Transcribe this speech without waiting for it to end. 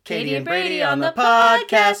Katie and Brady on the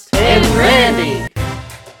podcast. And Randy.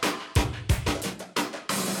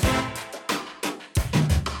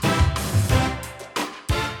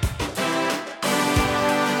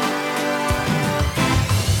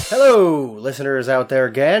 Hello, listeners out there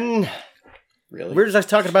again. Really? We're just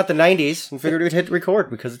talking about the 90s and figured we'd hit record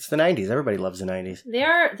because it's the 90s. Everybody loves the 90s.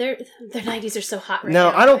 The 90s are so hot right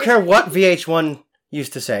now. Now, I don't care what VH1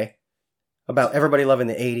 used to say about everybody loving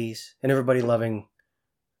the 80s and everybody loving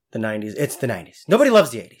the 90s. It's the 90s. Nobody loves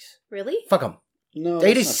the 80s. Really? Fuck them. No. The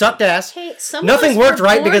 80s sucked ass. Hey, some Nothing of us worked were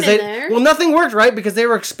right born because in nothing worked right because they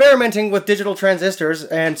were experimenting with digital transistors,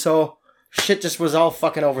 and so shit just was all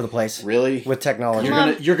fucking over the place. Really? With technology.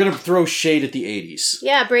 You're gonna throw shade at the 80s.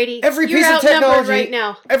 Yeah, Brady. Every you're piece of outnumbered technology right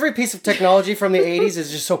now. Every piece of technology from the 80s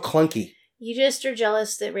is just so clunky. You just are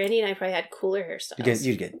jealous that Randy and I probably had cooler hairstyles.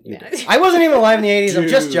 You did. I wasn't even alive in the 80s. I'm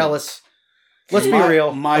just jealous. Let's be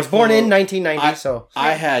real. I was born in 1990, so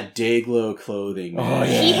I had Dayglow clothing. Man. Oh,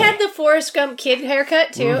 yeah. He had the Forrest Gump kid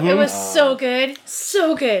haircut too. Mm-hmm. It was so good,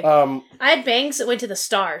 so good. I had bangs that went to the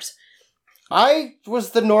stars. I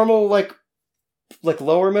was the normal like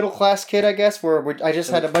lower middle class kid, I guess, where I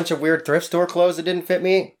just had a bunch of weird thrift store clothes that didn't fit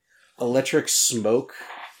me. Electric smoke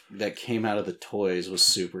that came out of the toys was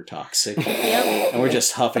super toxic. Yep. And we're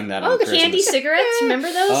just huffing that on the Christmas. candy cigarettes.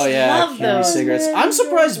 Remember those? Oh yeah, Love candy those. cigarettes. I'm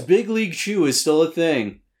surprised Big League Chew is still a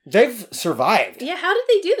thing. They've survived Yeah, how did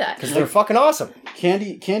they do that? because they're fucking awesome.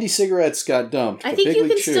 Candy cigarettes got dumped. I but think Big you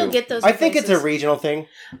League can Chew, still get those. I think it's a places. regional thing.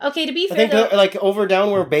 Okay, to be I fair think though, like over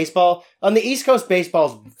down where baseball on the East Coast, baseball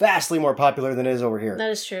is vastly more popular than it is over here,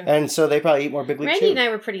 that is true. and so they probably eat more Big League Randy Chew. and I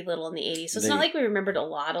were pretty little in the 80s, so it's not like we remembered a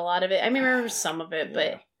lot of it. I remember some of it,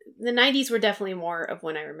 but the 90s were definitely more of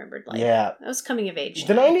when I remembered life. Yeah. I was coming of age.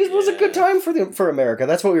 The 90s was a good time for America.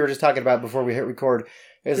 That's what we were just talking about before we hit record.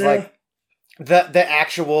 Is like the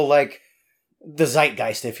actual like the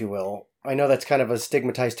zeitgeist, if you will. I know that's kind of a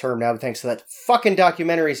stigmatized term now, thanks to that fucking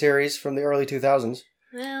documentary series from the early 2000s.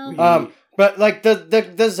 Well, But like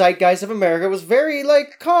the zeitgeist of America was very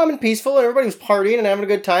like calm and peaceful, and everybody was partying and having a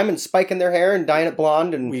good time and spiking their hair and dyeing it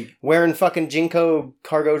blonde and wearing fucking Jinko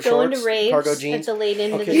cargo going shorts, to raves cargo at jeans. the late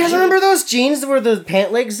end of the You guys night. remember those jeans where the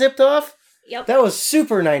pant legs zipped off? Yep. That was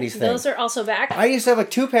super 90s thing. Those are also back. I used to have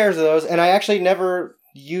like 2 pairs of those, and I actually never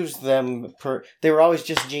used them they were always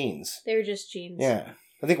just jeans. They were just jeans. Yeah.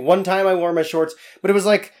 I think one time I wore my shorts, but it was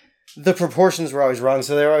like the proportions were always wrong,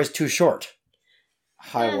 so they were always too short.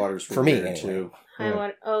 High waters were For me, weird, anyway. too.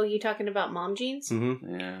 Oh, you talking about mom jeans?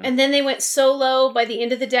 Mm-hmm. Yeah. And then they went so low by the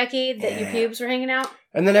end of the decade that your pubes were hanging out.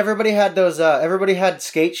 And then everybody had those, everybody had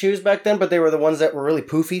skate shoes back then, but they were the ones that were really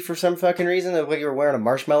poofy for some fucking reason. They looked like you were wearing a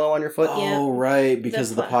marshmallow on your foot. Oh, right, because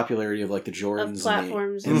of the popularity of like the Jordans. Of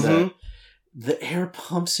platforms. And the air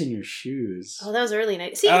pumps in your shoes. Oh, that was early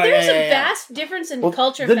 90s. See, there's a vast difference in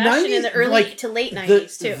culture and fashion in the early to late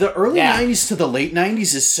 90s, too. The early 90s to the late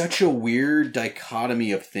 90s is such a weird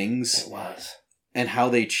dichotomy of things. It was. And how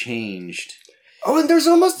they changed. Oh, and there's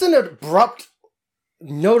almost an abrupt,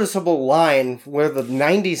 noticeable line where the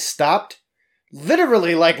 90s stopped.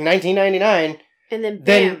 Literally like 1999. And then,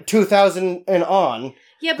 Then 2000 and on.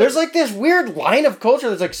 Yeah, but there's like this weird line of culture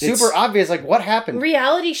that's like super obvious. Like, what happened?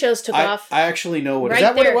 Reality shows took off. I actually know what right is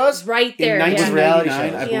that. There, what it was? Right there. In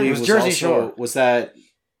 1999, I believe it was Jersey Shore. Was that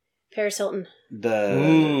Paris Hilton?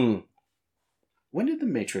 When did The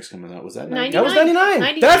Matrix come out? Was that 99? That was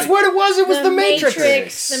 99. That's what it was. It was The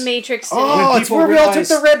Matrix. The Matrix. Oh, it's where we all took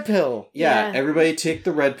the red pill. Yeah, everybody took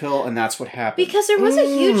the red pill, and that's what happened. Because there was a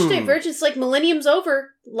huge divergence. Like, millennium's over.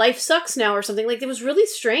 Life sucks now or something. Like, it was really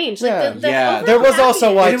strange. Like, there was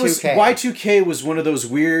also Y2K. Y2K was one of those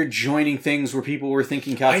weird joining things where people were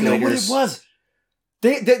thinking calculators. I know what it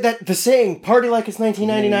was. The saying, party like it's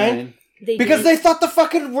 1999. Because they thought the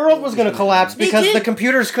fucking world was going to collapse because the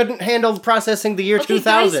computers couldn't handle processing the year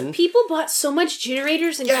 2000. Guys, people bought so much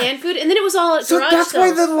generators and canned food, and then it was all at garage that's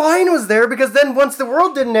sales. why the line was there, because then once the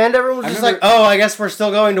world didn't end, everyone was just like, oh, I guess we're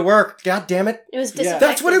still going to work. God damn it. It was disaffecting.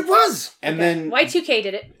 That's what it was. And then Y2K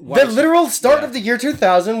did it. The literal start of the year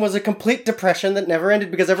 2000 was a complete depression that never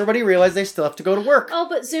ended because everybody realized they still have to go to work. Oh,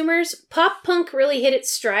 but Zoomers, pop punk really hit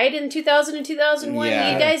its stride in 2000 and 2001.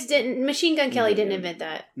 Yeah. You guys didn't. Machine Gun Kelly didn't invent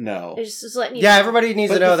that. No. I just was letting you Yeah, know. everybody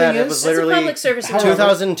needs to know that. It was literally public service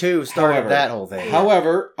 2002 started that whole thing.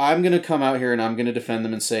 However, I'm going to come out here and I'm going to defend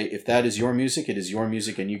them and say, if that is your music, it is your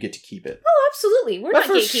music and you get to keep it. Oh, absolutely. We're not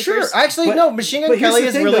for gatekeepers. sure. Actually, no, Machine Gun Kelly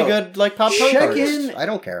is really good, like pop punk artist. I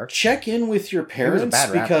don't care. Check in with your parents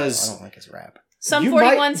because I don't like his rap. Some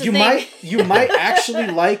 41's a thing. You might actually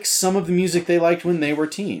like some of the music they liked when they were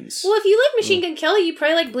teens. Well, if you like Machine Gun Kelly, you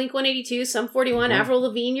probably like Blink-182, Sum 41, Avril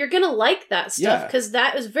Lavigne. You're going to like that stuff because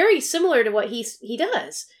that is very similar to what he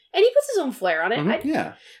does. And he puts his own flair on it. Mhm.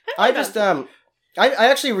 Yeah. I just I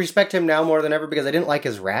actually respect him now more than ever because I didn't like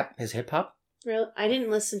his rap, his hip hop. Really, I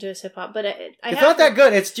didn't listen to his hip hop, but It's not that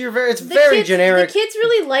good. It's very kids, generic. The kids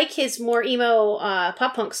really like his more emo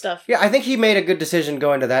pop punk stuff. Yeah, I think he made a good decision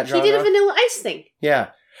going to that genre. He did a Vanilla Ice thing. Yeah.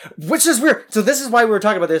 Which is weird. So this is why we were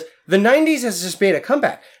talking about this. The 90s has just made a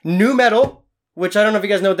comeback. New metal, which I don't know if you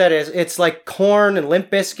guys know what that is. It's like Korn and Limp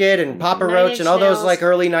Bizkit and Papa Nine Roach Inch and all those Nails. like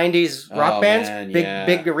early 90s rock Oh, bands. man, big yeah.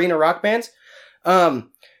 big arena rock bands.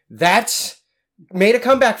 That's made a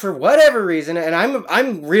comeback for whatever reason, and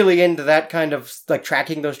I'm really into that kind of like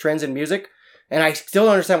tracking those trends in music. And I still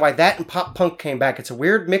don't understand why that and pop punk came back. It's a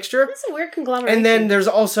weird mixture. That's a weird conglomeration. And then there's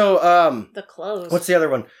also the clothes. what's the other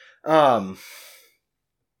one?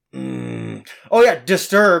 Oh yeah,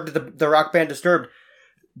 Disturbed, the rock band Disturbed.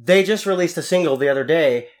 They just released a single the other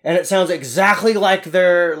day, and it sounds exactly like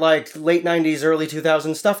their like late 90s, early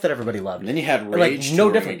 2000s stuff that everybody loved. And then you had Like, Rage no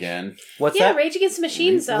touring different. again. What's yeah, that? Rage Against the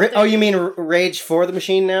Machine's out there. Oh, you mean Rage for the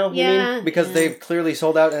Machine now? You Yeah, mean? Because yeah. they've clearly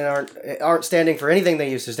sold out and aren't standing for anything they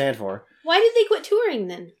used to stand for. Why did they quit touring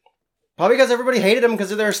then? Probably because everybody hated them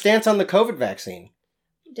because of their stance on the COVID vaccine.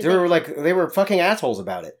 Did They were fucking assholes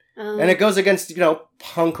about it. Oh. And it goes against,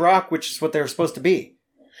 punk rock, which is what they were supposed to be.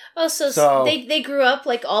 So they grew up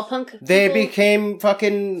like all punk people? They became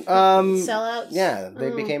fucking sellouts? Yeah,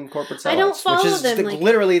 they Oh. became corporate sellouts. I don't follow which is them, like-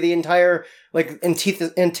 literally the entire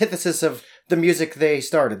antithesis of the music they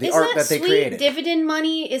started, the Isn't art that they sweet created. dividend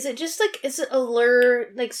money? Is it just like, is it a lure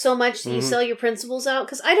like so much that you Mhm. sell your principles out?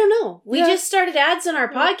 Because I don't know. We Yeah. just started ads on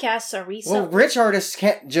our podcast. Are we Well, rich artists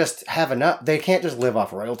can't just have enough. They can't just live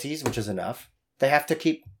off royalties, which is enough. They have to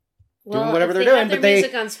keep doing whatever if they're they doing, have their but they-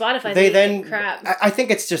 music on Spotify. they They then get crap. I think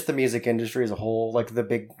it's just the music industry as a whole, like the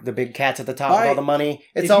big cats at the top with Buy- all the money.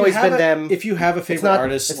 If It's you always have been a- them. If you have a It's favorite not.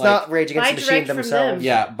 artist, It's like, not Rage Against Buy the Machine direct from themselves. them.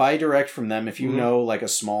 yeah, buy direct from them. If you Mhm. know like a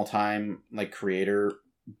small time like creator,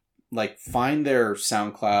 like find their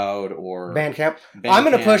SoundCloud or Bandcamp. I'm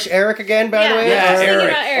going to Bandcamp. push Eric again. By the way, Yeah, Our- Eric.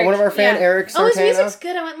 About Eric. one of our fan Yeah. Eric Oh, his Sartano. music's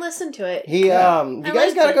good. I went and listened to it. He Yeah. you I guys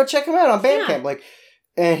liked got to it. go check him out on Bandcamp. Yeah. Like,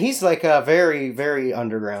 and he's like a very very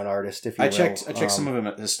underground artist. If you I will. checked some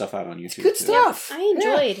of his stuff out on YouTube. good too. stuff. I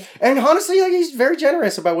enjoyed. Yeah. And honestly, like he's very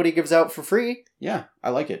generous about what he gives out for free. Yeah, I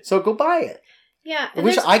like it. So go buy it. Yeah. I And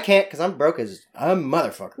wish there's- I can't because I'm broke as a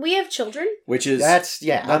motherfucker. we have children. Which is That's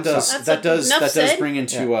that I'm does sorry. That's that does enough that does said. bring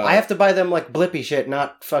into Yeah. I have to buy them like blippy shit,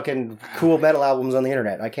 not fucking cool metal albums on the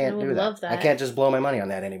internet. I can't I would do that. love that. I can't just blow my money on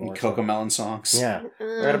that anymore. so- Coco Melon songs. Yeah,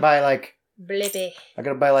 I gotta buy like Blippy.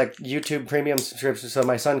 YouTube premium subscriptions so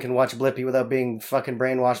my son can watch Blippy without being fucking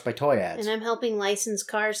brainwashed by toy ads. And I'm helping license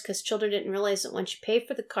cars because children didn't realize that once you pay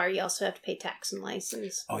for the car, you also have to pay tax and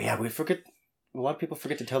license. Oh yeah, we forget. A lot of people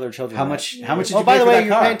forget to tell their children How that. much? How much did Oh, you by pay the for way, that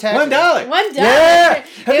you're car? paying taxes. $1. $1. Yeah. Have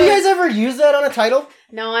It you was- guys ever used that on a title?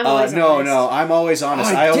 No, I'm always No, honest. no. I'm always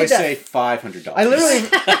honest. Oh, I I always did that. say $500. I literally,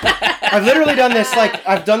 I've literally done this. Like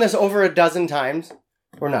I've done this over a dozen times,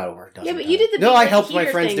 or not over a dozen. Yeah, but you did the No, big, I like, helped my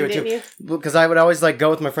heater friends thing, do it too. didn't you? Because I would always like go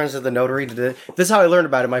with my friends to the notary to do it. This is how I learned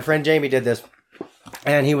about it. My friend Jamie did this,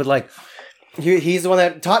 and he would like, he's the one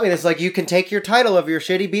that taught me this. Like, you can take your title of your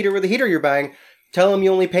shitty beater with the heater you're buying, tell them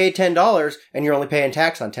you only paid $10, and you're only paying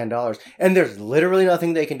tax on $10, and there's literally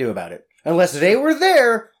nothing they can do about it unless they were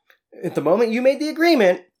there at the moment you made the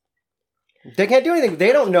agreement. They can't do anything.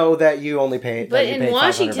 They don't know that you only pay. But that you in paid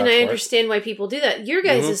Washington, $500 I for it. understand why people do that. Your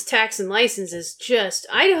guys' tax and license is just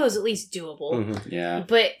Idaho's at least doable, Mhm. Yeah,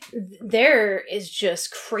 but there is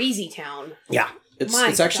just crazy town. Yeah. My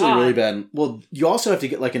it's actually God. really bad. Well, you also have to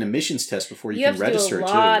get like an emissions test before you You can have to do a register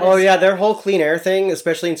lot too. of- Oh yeah, their whole clean air thing,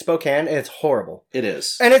 especially in Spokane, it's horrible. It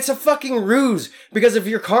is. And it's a fucking ruse because if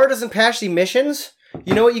your car doesn't pass the emissions,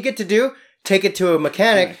 you know what you get to do? Take it to a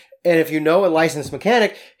mechanic, Right. and if you know a licensed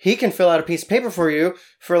mechanic, he can fill out a piece of paper for you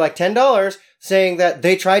for like $10 saying that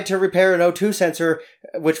they tried to repair an O2 sensor,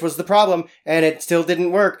 which was the problem, and it still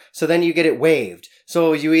didn't work. So then you get it waived.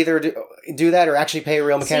 So you either do that or actually pay a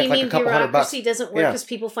real So mechanic you like mean a couple $100. bureaucracy doesn't work Yeah. because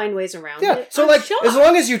people find ways around Yeah. it? So I'm like, shocked. as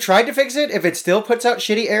long as you tried to fix it, if it still puts out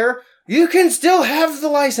shitty air, you can still have the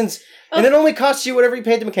license. And it only costs you whatever you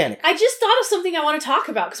paid the mechanic. I just thought of something I want to talk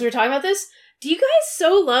about because we were talking about this. Do you guys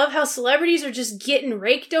so love how celebrities are just getting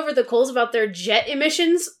raked over the coals about their jet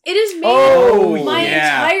emissions? It has made Oh, my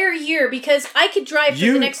yeah. entire year because I could drive for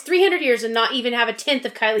You- the next 300 years and not even have a tenth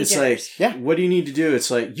of Kylie It's Jenner's. like, Yeah. what do you need to do?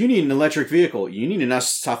 It's like, you need an electric vehicle. You need to not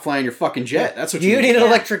stop flying your fucking jet. That's what you You need an Yeah.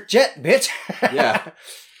 electric jet, bitch. Yeah.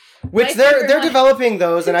 Which My they're favorite one- developing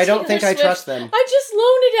those, and I don't think Taylor I Swift. trust them. I just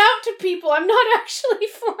loaned it out to people. I'm not actually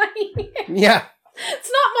flying it. Yeah.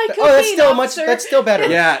 It's not my cocaine. Oh, that's still much. officer. That's still better.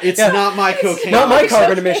 Yeah, it's not my cocaine. Not my officer.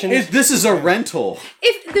 carbon emissions. This is a rental.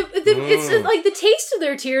 If it's like the taste of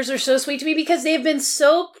their tears are so sweet to me because they've been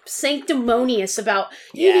so sanctimonious about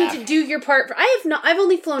you need to do your part. I've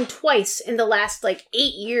only flown twice in the last like 8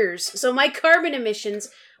 years, so my carbon emissions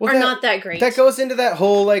are not that great. That goes into that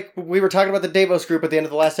whole, like, we were talking about the Davos group at the end of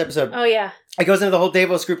the last episode. Oh yeah. It goes into the whole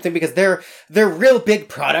Davos group thing because their real big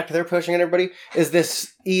product they're pushing on everybody is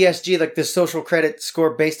this ESG, like this social credit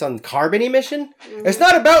score based on carbon emission. Mm-hmm. It's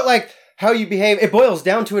not about like how you behave. It boils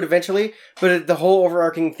down to it eventually, but the whole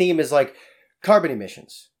overarching theme is like carbon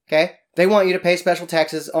emissions. Okay? They want you to pay special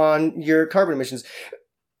taxes on your carbon emissions.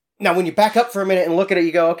 Now, when you back up for a minute and look at it,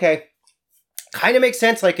 you go, okay, kind of makes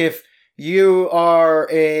sense. Like if you are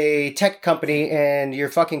a tech company and your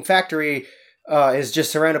fucking factory is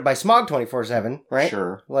just surrounded by smog 24/7, right?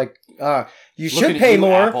 Sure. Like, you should pay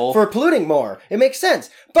more Apple. For polluting more. It makes sense.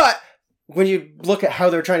 But when you look at how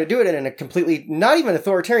they're trying to do it in a completely, not even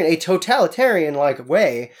authoritarian, a totalitarian like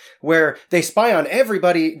way, where they spy on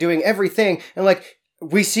everybody doing everything, and like,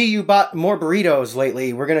 we see you bought more burritos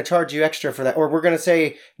lately. We're going to charge you extra for that. Or we're going to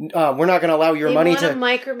say, we're not going to allow your money to...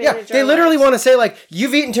 micromanage. Yeah, they literally want to say, like,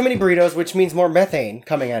 you've eaten too many burritos, which means more methane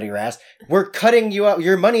coming out of your ass. We're cutting you out.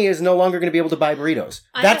 Your money is no longer going to be able to buy burritos.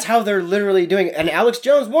 That's how they're literally doing it. And Alex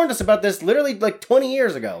Jones warned us about this literally like 20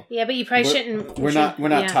 years ago. Yeah, but you probably shouldn't... We're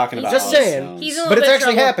not talking about just saying. But it's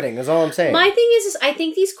actually happening, is all I'm saying. My thing is I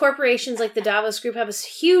think these corporations like the Davos Group have a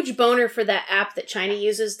huge boner for that app that China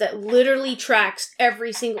uses that literally tracks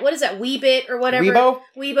every single... What is that? Weebit or whatever.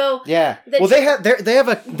 Weibo. Yeah. Well, they have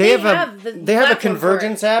a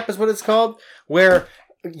convergence app, is what it's called, where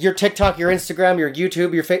your TikTok, your Instagram, your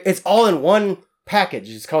YouTube, your it's all in one package.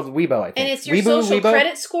 It's called Weibo, I think. And it's your social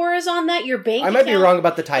credit score is on that. Your bank. I might be wrong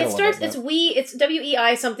about the title. It's It's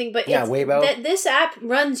WEI something, but yeah, Weibo. This app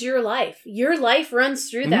runs your life. Your life runs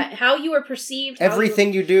through that. How you are perceived.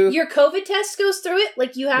 Everything you do. Your COVID test goes through it.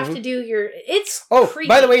 Like you have to do your. It's creepy.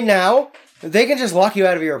 By the way, now. They can just lock you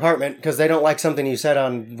out of your apartment because they don't like something you said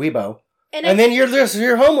on Weibo. And then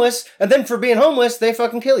you're homeless, and then for being homeless, they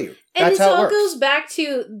fucking kill you. That's how it works. And this all goes back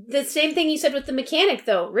to the same thing you said with the mechanic,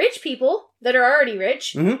 though. Rich people that are already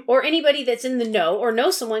rich, or anybody that's in the know or know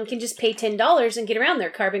someone can just pay $10 and get around their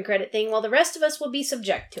carbon credit thing, while the rest of us will be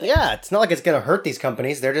subject to it. Yeah, it's not like it's going to hurt these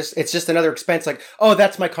companies. It's just another expense. Like, oh,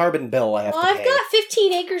 that's my carbon bill I have to pay. Well, I've got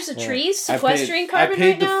 15 acres of trees sequestering carbon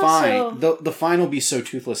right now. I paid the fine. The fine will be so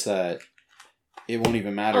toothless that... it won't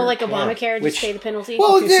even matter. Oh, like Obamacare, just pay the penalty?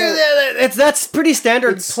 Well, that's pretty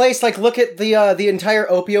standard place. Like, look at the entire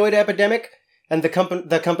opioid epidemic and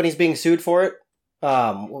the companies being sued for it.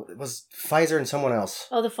 It was Pfizer and someone else.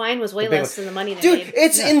 Oh, the fine was way less than the money they made. Dude,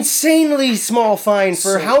 it's insanely small fine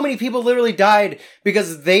for how many people literally died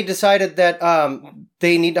because they decided that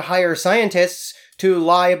they need to hire scientists to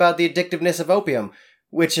lie about the addictiveness of opium.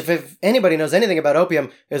 Which, if anybody knows anything about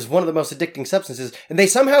opium, is one of the most addicting substances. And they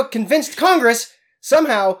somehow convinced Congress,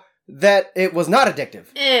 that it was not addictive.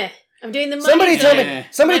 I'm doing the money.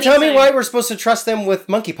 Somebody tell me why we're supposed to trust them with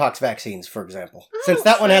monkeypox vaccines, for example. Since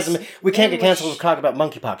that one hasn't... We can't get canceled to talk about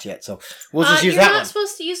monkeypox yet, so we'll just use that one. You're not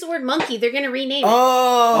supposed to use the word monkey. They're going to rename it.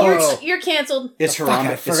 Oh! You're canceled. It's Harambe.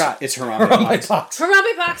 I forgot. It's Harambe Pox.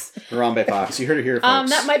 Harambe Pox. Harambe Pox. You heard it here, folks.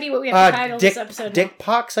 That might be what we have to title this episode. Dick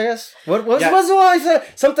pox, I guess? What was what I said?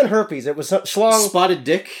 Something herpes. It was schlong... Spotted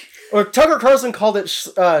dick? Or Tucker Carlson called it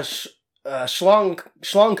schlong COVID.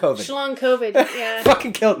 Schlong COVID, yeah.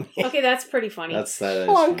 Fucking killed me. Okay, that's pretty funny.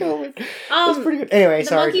 Schlong COVID. That's pretty good. Anyway,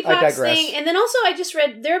 sorry, I digress. Thing, and then also I just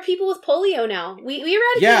read there are people with polio now. We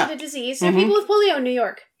eradicated the disease. There are people with polio in New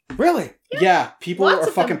York. Really? Yeah, people are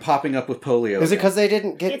fucking popping up with polio. Is it because they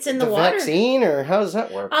didn't get the vaccine, or how does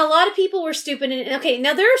that work? A lot of people were stupid. Okay,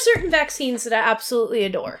 now there are certain vaccines that I absolutely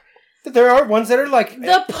adore. There are ones that are like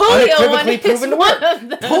the polio one is one of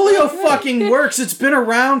them. Polio fucking works. It's been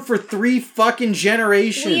around for 3 fucking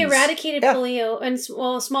generations. We eradicated polio and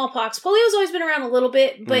smallpox. Polio's always been around a little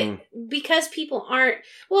bit, but because people aren't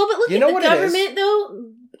but look at the government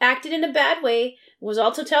though acted in a bad way. Was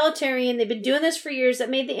all totalitarian. They've been doing this for years. That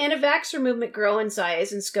made the anti-vaxxer movement grow in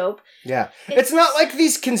size and scope. Yeah, it's not like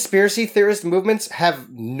these conspiracy theorist movements have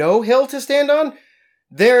no hill to stand on.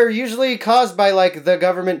 They're usually caused by, like, the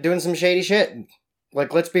government doing some shady shit.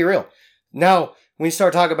 Like, let's be real. Now, when you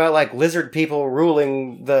start talking about, like, lizard people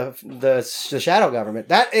ruling the shadow government,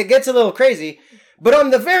 it gets a little crazy. But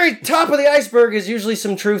on the very top of the iceberg is usually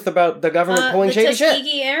some truth about the government pulling shady shit. The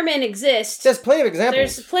Tuskegee Airmen exist. There's plenty of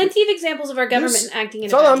examples. There's plenty of examples of our government acting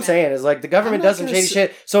in a bad That's all I'm manner. saying is, like, the government does some shady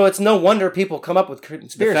shit, so it's no wonder people come up with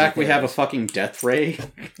conspiracy The fact theories. we have a fucking death ray.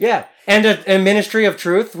 Yeah. And a Ministry of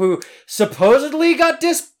Truth who supposedly got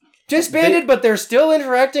disbanded, but they're still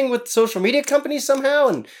interacting with social media companies somehow,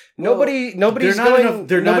 and nobody's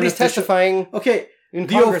testifying. Okay,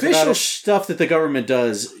 the official stuff that the government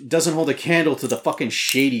doesn't hold a candle to the fucking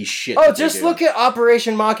shady shit. Oh, just look at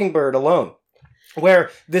Operation Mockingbird alone, where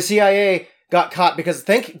the CIA got caught because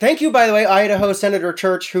thank you, by the way, Idaho Senator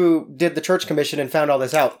Church, who did the Church Commission and found all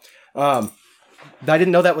this out. I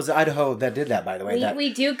didn't know that was Idaho that did that, by the way.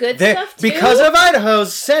 We do good stuff, too. Because of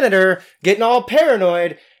Idaho's senator getting all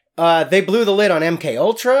paranoid, they blew the lid on MK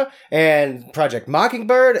Ultra and Project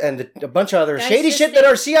Mockingbird and a bunch of other shady shit that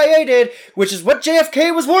our CIA did, which is what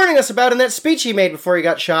JFK was warning us about in that speech he made before he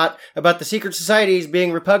got shot about the secret societies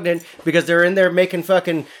being repugnant because they're in there making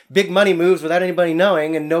fucking big money moves without anybody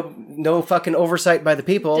knowing and no fucking oversight by the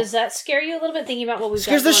people. Does that scare you a little bit thinking about what we've got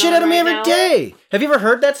going on? Scares the shit out of me every day. Have you ever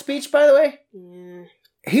heard that speech, by the way?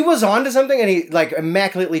 He was on to something, and he,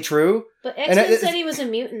 immaculately true. But X-Men said he was a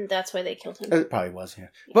mutant, that's why they killed him. It probably was, yeah.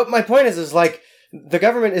 But my point is the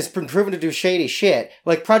government has been proven to do shady shit.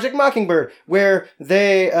 Like Project Mockingbird, where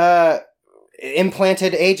they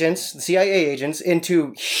implanted agents, the CIA agents,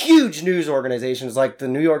 into huge news organizations like the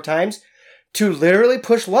New York Times to literally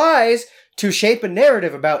push lies to shape a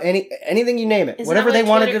narrative about anything you name it. Whatever they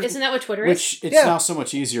wanted to... Isn't that what Twitter is? Which it's now so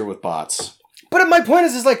much easier with bots. But my point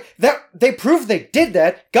is that they proved they did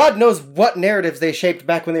that. God knows what narratives they shaped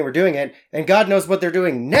back when they were doing it, and God knows what they're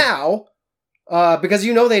doing now, because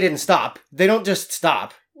they didn't stop. They don't just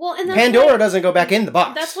stop. Well, and Pandora doesn't go back in the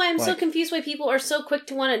box. That's why I'm so confused why people are so quick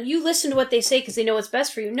to want to... You listen to what they say because they know what's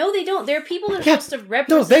best for you. No, they don't. There are people that are supposed to represent...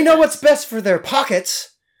 No, they know what's best for their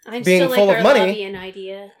pockets. I'm being still full like of our money. Lobbying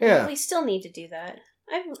idea. Yeah. We still need to do that.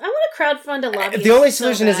 I want to crowdfund a lobby. The only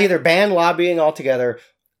solution is either ban lobbying altogether...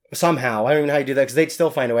 Somehow. I don't even know how you do that because they'd still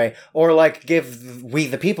find a way. Or, give we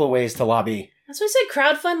the people ways to lobby. That's what I said,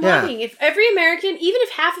 crowdfund lobbying. If every American, even if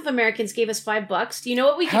half of Americans gave us $5, do you know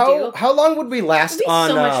what we could do? How long would we last on...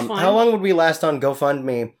 So much fun. How long would we last on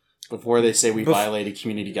GoFundMe? Before they say we violated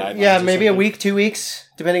community guidelines. Yeah, maybe a week, 2 weeks,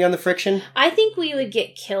 depending on the friction. I think we would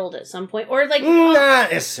get killed at some point, or not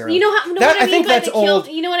necessarily. You know what I mean by killed?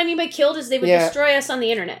 You know what I mean by killed is they would destroy us on the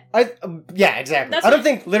internet. Yeah, exactly. I don't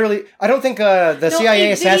think the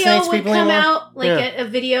CIA assassinates people anymore. A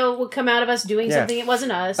video would come out of us doing something. It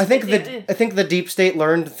wasn't us. I think the deep state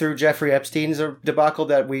learned through Jeffrey Epstein's debacle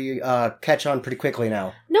that we catch on pretty quickly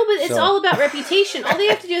now. No, but it's all about reputation. All they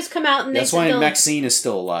have to do is come out and that's why Maxine is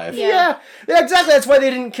still alive. Yeah, exactly. That's why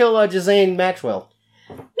they didn't kill Ghislaine Maxwell.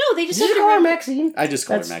 No, they just have to call her Maxine. I just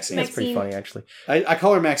call her Maxine. That's pretty funny, actually. I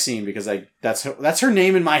call her Maxine because that's her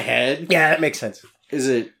name in my head. Yeah, that makes sense. Is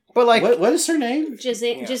it? But what is her name?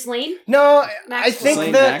 Ghislaine? No, I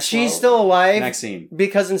think that she's still alive. Maxine.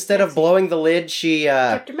 Because instead of blowing the lid, she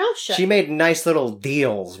kept her mouth shut. She made nice little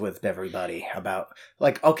deals with everybody about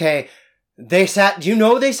okay. They sat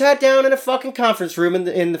down in a fucking conference room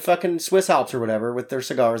in the fucking Swiss Alps or whatever with their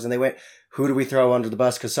cigars, and they went, "Who do we throw under the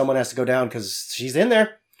bus? Because someone has to go down because she's in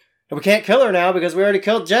there, and we can't kill her now because we already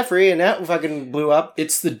killed Jeffrey, and that fucking blew up."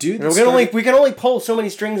 It's the dude. We can only pull so many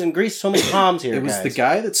strings and grease so many palms here. It was the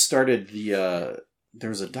guy that started the. There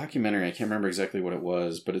was a documentary. I can't remember exactly what it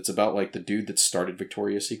was, but it's about the dude that started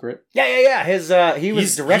Victoria's Secret. Yeah. He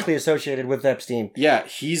was directly associated with Epstein. Yeah,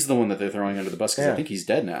 he's the one that they're throwing under the bus because I think he's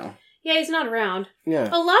dead now. Yeah, he's not around. Yeah.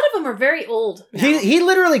 A lot of them are very old now. He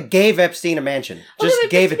literally gave Epstein a mansion.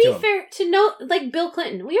 Gave it to him. To be fair, to know, Bill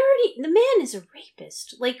Clinton, the man is a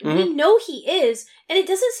rapist. We know he is, and it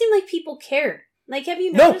doesn't seem like people care. Have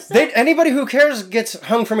you noticed that? Anybody who cares gets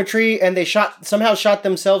hung from a tree, and they somehow shot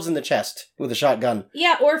themselves in the chest with a shotgun.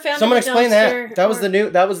 Yeah, or found. Someone explain that. That was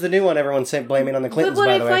the new one. Everyone's blaming on the Clintons. But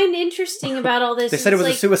by the way, I find interesting about all this, they said it was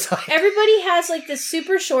a suicide. Everybody has this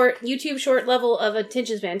super short YouTube short level of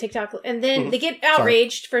attention span, TikTok, and then they get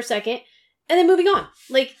outraged for a second, and then moving on.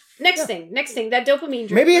 Next thing, that dopamine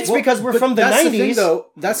drip. Maybe it's because we're from the 90s.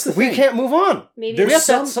 That's the thing. We can't move on. Maybe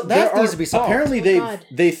that needs to be solved. Apparently,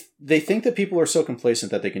 they think that people are so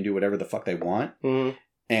complacent that they can do whatever the fuck they want. Mm-hmm.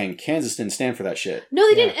 And Kansas didn't stand for that shit. No,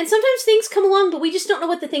 they didn't. And sometimes things come along, but we just don't know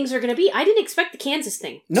what the things are going to be. I didn't expect the Kansas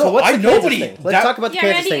thing. No, so what's the Kansas thing? Let's talk about the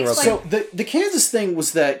Kansas thing real quick. So the Kansas thing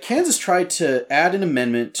was that Kansas tried to add an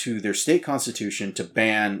amendment to their state constitution to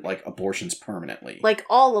ban abortions permanently.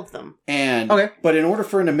 All of them. And but in order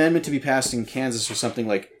for an amendment to be passed in Kansas or something,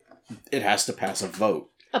 it has to pass a vote.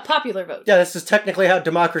 A popular vote. Yeah, this is technically how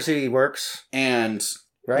democracy works. And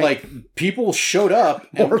people showed up,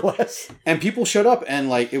 more or less, and people showed up, and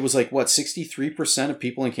it was 63% of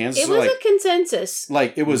people in Kansas. It was a consensus.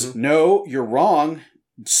 It was no, you're wrong,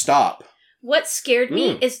 stop. What scared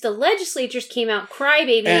me is the legislatures came out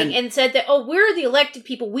crybabying and said that, we're the elected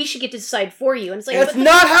people, we should get to decide for you. And it's like, that's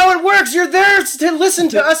not how it works. You're there to listen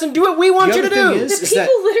to us and do what we want you to do. The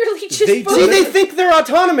people literally just voted. See, they think they're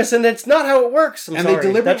autonomous, and that's not how it works. I'm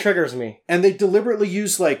sorry. That triggers me. And they deliberately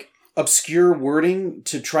use, like, obscure wording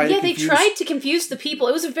to try to confuse... they tried to confuse the people.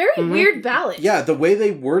 It was a very weird ballot. Yeah, the way they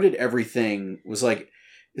worded everything was like...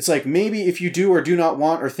 It's like, maybe if you do or do not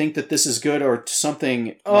want or think that this is good or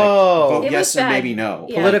something, vote yes or maybe no.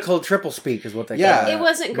 Yeah. Political triple speak is what they call it. It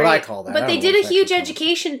wasn't great. What I call that. But they did a huge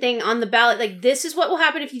education thing on the ballot. Like, this is what will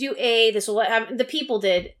happen if you do A, this will what happen. The people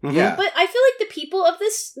did. Yeah. But I feel like the people of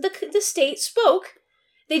the state spoke.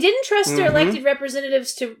 They didn't trust their elected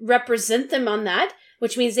representatives to represent them on that,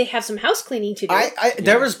 which means they have some house cleaning to do.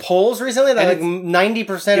 There was polls recently that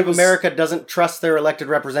 90% of America doesn't trust their elected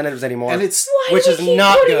representatives anymore, and it's which is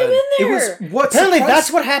not good. It was apparently that's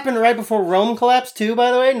what happened right before Rome collapsed too.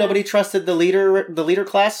 By the way, nobody trusted the leader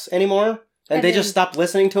class anymore, and they just stopped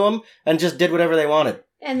listening to them and just did whatever they wanted.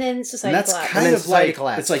 And then society collapsed. Kind of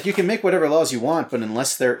like, it's like you can make whatever laws you want, but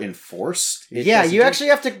unless they're enforced... you actually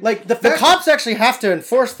have to... Like, the cops actually have to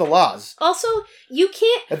enforce the laws. Also, you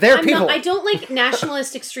can't... They're people. I don't like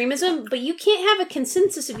nationalist extremism, but you can't have a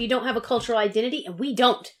consensus if you don't have a cultural identity, and we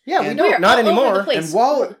don't. Yeah, we don't. Not anymore. And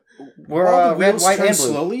while the wheels white, turn and blue.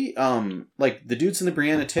 slowly, like, the dudes in the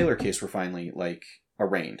Breonna Taylor case were finally, like,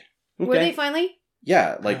 arraigned. Okay. Were they finally?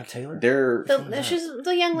 Yeah, like, Taylor? She's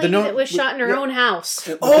the young lady that was shot in her own house.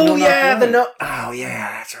 Oh, yeah,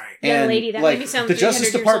 that's right. Young lady, that made me sound the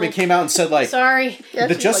Justice Department came out and said, like... Sorry.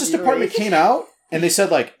 The Justice Department came out, and they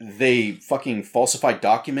said, like, they fucking falsified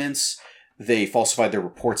documents, they falsified their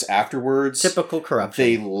reports afterwards. Typical corruption.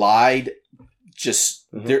 They lied,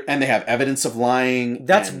 and they have evidence of lying.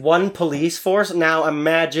 That's one police force. Now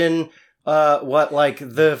imagine... what, like,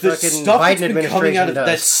 the fucking Biden administration does.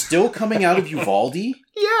 That's still coming out of Uvalde?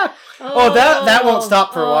 Yeah. That won't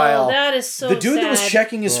stop for a while. That is so The dude sad. that was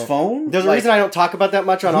checking his phone? There's a reason I don't talk about that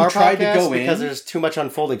much on our podcast, because there's too much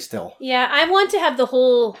unfolding still. Yeah, I want to have the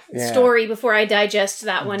whole story before I digest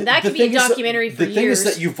that one. That could be a documentary for years. The thing is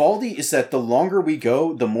that Uvalde is that the longer we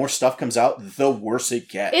go, the more stuff comes out, the worse it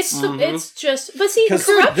gets. It's just... But see,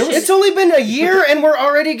 corruption... It's only been a year, and we're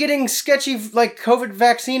already getting sketchy, like, COVID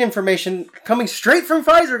vaccine information coming straight from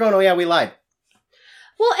Pfizer going, oh yeah, we lied.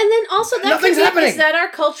 Well, and then also Nothing's happening. Is that our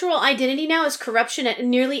cultural identity now is corruption at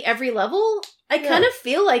nearly every level? I kind of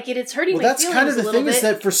feel like it's hurting my feelings a little bit. Well, that's kind of the thing is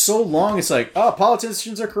that for so long it's like,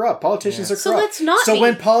 politicians are corrupt. Politicians are corrupt. So let's not So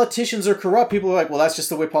when politicians are corrupt, people are like, well, that's just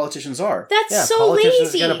the way politicians are. That's so politicians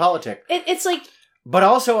lazy. Politicians gonna politic. It's like... But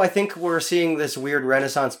also, I think we're seeing this weird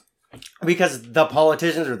renaissance because the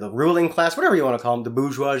politicians or the ruling class, whatever you want to call them, the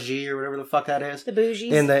bourgeoisie or whatever the fuck that is. The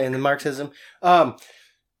bougies. In the Marxism.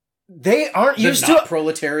 They aren't used to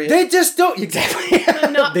proletariat. They just don't exactly.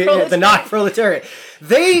 The not proletariat.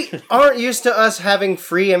 They aren't used to us having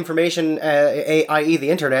free information, i.e., the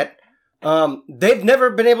internet. They've never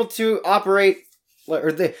been able to operate,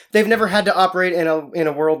 or they've never had to operate in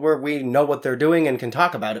a world where we know what they're doing and can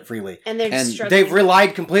talk about it freely. And they're just struggling. They've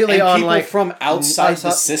relied completely on people from outside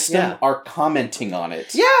the system are commenting on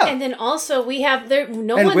it. Yeah, and then also we have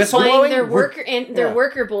no one's buying their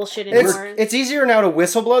worker bullshit anymore. It's easier now to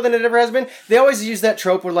whistleblow than it ever has been. They always use that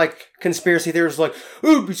trope where like conspiracy theorists like,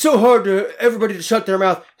 oh, it'd be so hard to everybody to shut their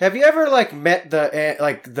mouth. Have you ever like met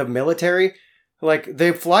the military? Like,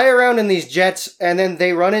 they fly around in these jets, and then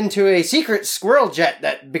they run into a secret squirrel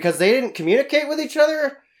jet because they didn't communicate with each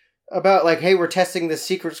other about, like, hey, we're testing this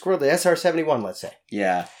secret squirrel, the SR-71, let's say.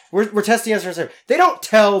 Yeah. We're testing SR-71. They don't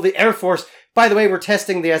tell the Air Force, by the way, we're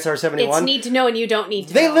testing the SR-71. It's need to know and you don't need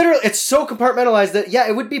to know. They literally, it's so compartmentalized that,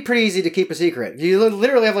 it would be pretty easy to keep a secret. You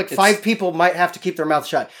literally have, like, 5 people might have to keep their mouth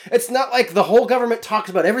shut. It's not like the whole government talks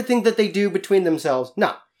about everything that they do between themselves.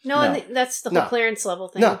 No. No, and that's the whole clearance level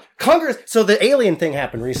thing. No. Congress, so the alien thing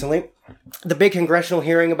happened recently. The big congressional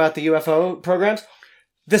hearing about the UFO programs.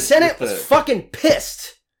 The Senate was fucking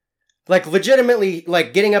pissed. Like, legitimately,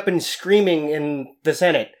 like, getting up and screaming in the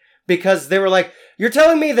Senate. Because they were like, you're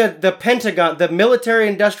telling me that the Pentagon, the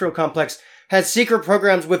military-industrial complex, has secret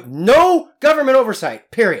programs with no government oversight,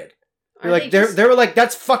 period. They were like,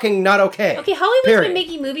 that's fucking not okay. Okay, Hollywood's been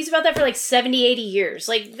making movies about that for like 70, 80 years.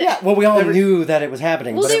 Like, well, we all knew that it was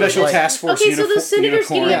happening. Well, Special Task Force Okay, so the senators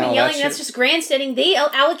getting up and yelling, that's just grandstanding. They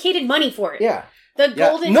allocated money for it. Yeah. The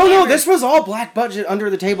golden No, this was all black budget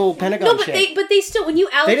under the table Pentagon shit. but they still, when you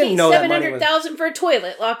allocate $700,000 for a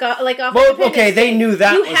toilet, they knew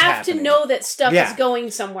that you have to know that stuff is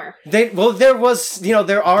going somewhere. There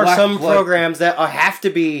are some programs that have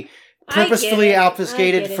to be purposefully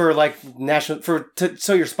obfuscated for like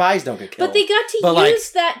so your spies don't get killed. But they got to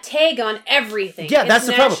use that tag on everything. Yeah, that's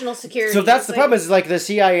the problem. National security. So that's the problem. Is like the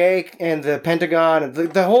CIA and the Pentagon and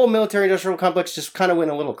the whole military-industrial complex just kind of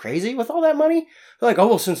went a little crazy with all that money. They're like, oh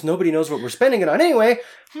well, since nobody knows what we're spending it on anyway.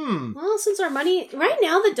 Well, since our money right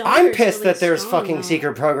now, the dollar. I'm pissed that there's fucking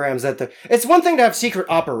secret programs It's one thing to have secret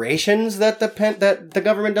operations that the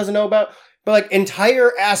government doesn't know about, but like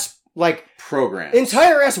entire ass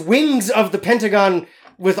wings of the Pentagon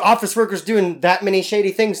with office workers doing that many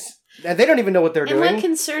shady things. And they don't even know what they're doing. And what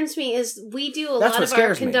concerns me is we do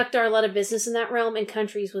conduct a lot of business in that realm in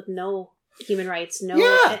countries with no human rights. And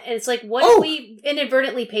it's like, what have we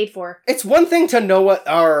inadvertently paid for? It's one thing to know what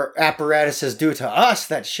our apparatuses do to us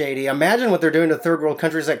that's shady. Imagine what they're doing to third world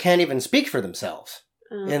countries that can't even speak for themselves.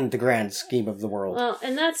 In the grand scheme of the world. Well,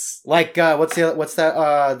 and that's... Like,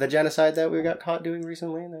 the genocide that we got caught doing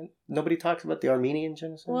recently? Nobody talks about the Armenian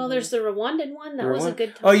genocide? Well, there's the Rwandan one. That was a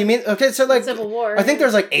good time. Oh, you mean... Okay, so like... Civil War. I think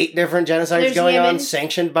there's like 8 different genocides going on,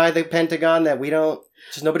 sanctioned by the Pentagon that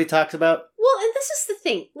just nobody talks about. Well, and this is the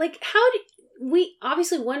thing. Like, how do...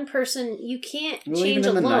 Obviously, one person, you can't change alone. Even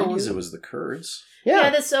in the 90s, it was the Kurds. Yeah,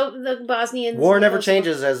 the Bosnians... War never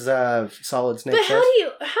changes, as Solid Snake says. But how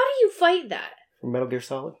do you fight that? Metal Gear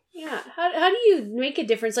Solid? Yeah. How do you make a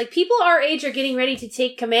difference? Like, people our age are getting ready to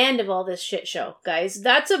take command of all this shit show, guys.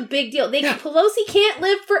 That's a big deal. Pelosi can't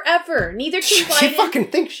live forever. Neither can Biden. She fucking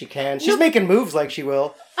thinks she can. She's making moves like she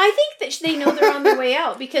will. I think that they know they're on their way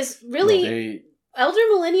out because, really, elder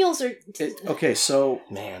millennials are... Okay, so...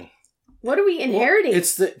 Man. What are we inheriting?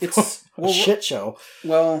 It's a shit show.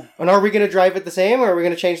 Well... And are we going to drive it the same, or are we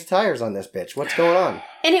going to change the tires on this bitch? What's going on?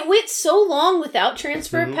 And it went so long without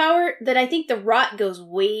transfer of power that I think the rot goes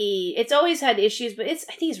way... It's always had issues, but I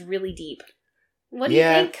think it's really deep. What do you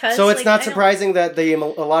think? So it's not surprising that a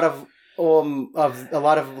lot of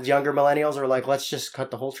younger millennials are like, let's just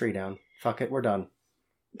cut the whole tree down. Fuck it, we're done.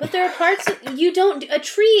 But there are parts that you don't... A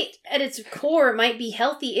tree at its core might be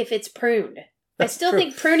healthy if it's pruned. I still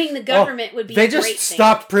think pruning the government would be a great thing. They just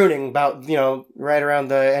stopped pruning about, right around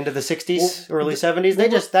the end of the 60s, early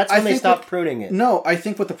 70s. That's when they stopped pruning it. No, I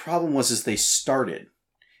think what the problem was is they started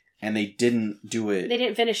and they didn't do it. They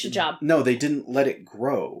didn't finish the job. No, they didn't let it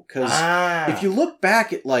grow. Because if you look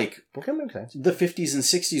back at the 50s and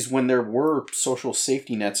 60s when there were social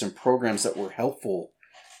safety nets and programs that were helpful.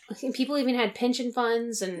 I think people even had pension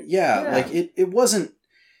funds and... Yeah. It wasn't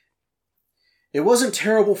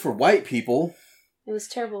terrible for white people. It was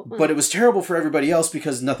terrible. But it was terrible for everybody else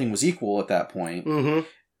because nothing was equal at that point. Mm-hmm.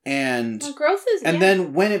 And growth is... And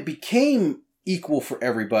then when it became equal for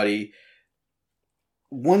everybody,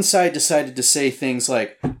 one side decided to say things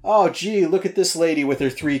like, oh, gee, look at this lady with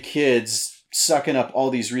her 3 kids sucking up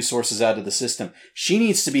all these resources out of the system. She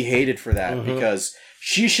needs to be hated for that because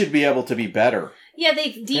she should be able to be better. Yeah,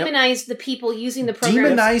 they've demonized the people using the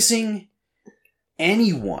program. Demonizing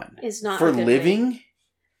anyone is not for living...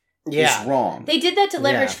 is wrong. They did that to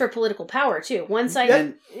leverage for political power too. One side,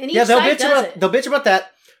 and each side does it. They'll bitch about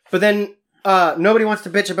that, but then nobody wants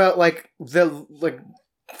to bitch about the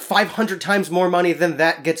 500 times more money than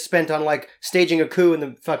that gets spent on staging a coup in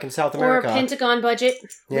the fucking South America or a Pentagon budget.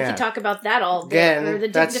 We could talk about that all day. Or the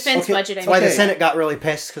defense budget. That's why the Senate got really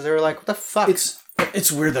pissed because they were like, "What the fuck?"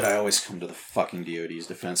 It's weird that I always come to the fucking DoD's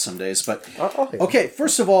defense some days, but okay.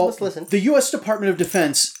 First of all, let's listen. The U.S. Department of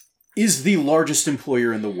Defense is the largest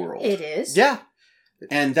employer in the world. It is. Yeah.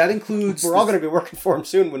 And that includes... We're all going to be working for them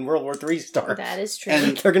soon when World War III starts. That is true.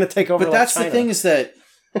 And they're going to take over But that's China. the thing is that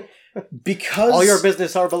because... all your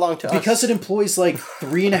business belong to us. Because it employs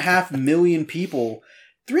 3.5 million people.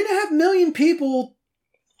 3.5 million people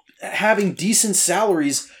having decent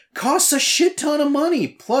salaries costs a shit ton of money.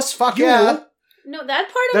 Plus fuel. Yeah. No, that part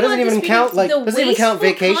of that doesn't even count. Doesn't even count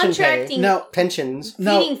vacation pay. Now, pensions.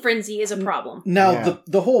 Feeding frenzy is a problem. Now,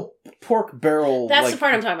 the whole pork barrel. That's the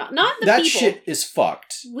part I'm talking about. Not the that people. That shit is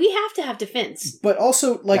fucked. We have to have defense. But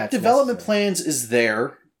also, development plans is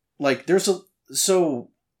there. So,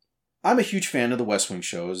 I'm a huge fan of the West Wing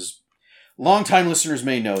shows. Longtime listeners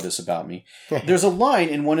may know this about me. There's a line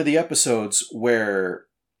in one of the episodes where,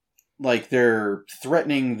 they're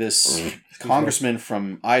threatening this congressman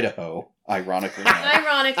from Idaho. Ironically,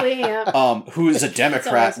 yeah. Who is a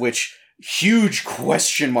Democrat, which huge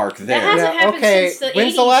question mark there. That hasn't happened since the 80s.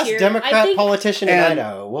 When's the last Democrat politician in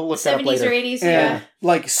Idaho? We'll look that up later. 70s or 80s, yeah.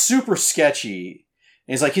 Super sketchy.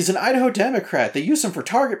 And he's an Idaho Democrat. They use him for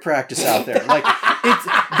target practice out there.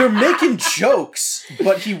 they're making jokes,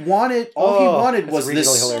 but he wanted was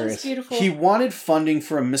this. Hilarious. He wanted funding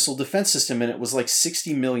for a missile defense system, and it was like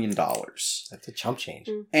 $60 million. That's a chump change,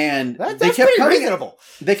 and that's they kept pretty reasonable.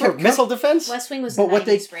 They kept missile defense. West Wing was, but what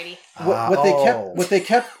they Brady. What they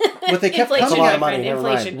kept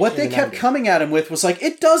coming at him with was like,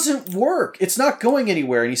 it doesn't work. It's not going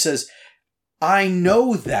anywhere. And he says, I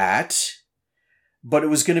know that. But it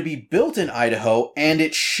was going to be built in Idaho, and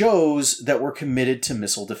it shows that we're committed to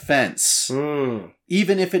missile defense.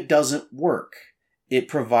 Even if it doesn't work. It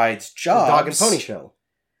provides jobs. Dog and pony show.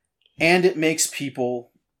 And it makes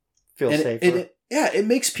people... feel safer. It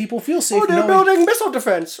makes people feel safe. Oh, they're building missile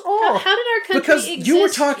defense. Oh. How did our country because exist? You were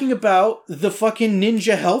talking about the fucking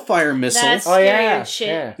Ninja Hellfire missiles. That's scary as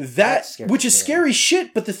shit. Yeah. Which is scary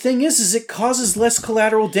shit, but the thing is it causes less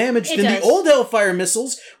collateral damage than the old Hellfire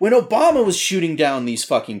missiles when Obama was shooting down these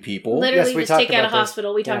fucking people. Literally just take out a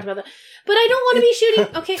hospital. We talked about that. But I don't want to be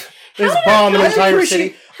shooting... Okay. There's bomb an entire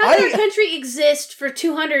city. How did our country exist for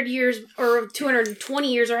 200 years or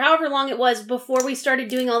 220 years or however long it was before we started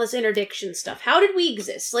doing all this interdiction stuff? How did we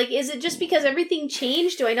exist? Like, is it just because everything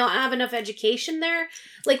changed? Do I not have enough education there?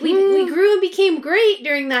 Like, we grew and became great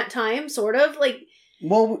during that time, sort of. Like...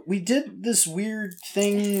 Well, we did this weird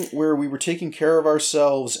thing where we were taking care of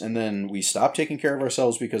ourselves, and then we stopped taking care of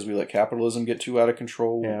ourselves because we let capitalism get too out of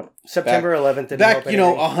control. Yeah, September 11th. Back,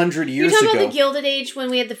 100 years ago. You're talking about the Gilded Age when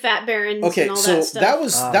we had the fat barons and all that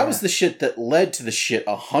stuff. that was the shit that led to the shit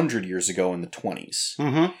 100 years ago in the 20s.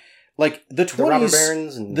 Mm-hmm. Like, the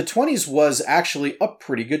 20s, the 20s was actually a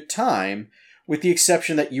pretty good time, with the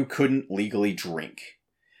exception that you couldn't legally drink.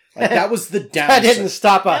 Like, that was the downside. That didn't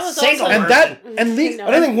stop a single person. I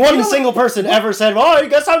don't think one single person ever said, well, I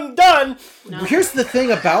guess I'm done. No. Here's the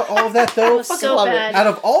thing about all of that, though. So bad. Out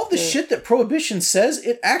of all the shit that Prohibition says,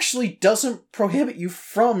 it actually doesn't prohibit you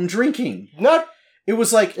from drinking. It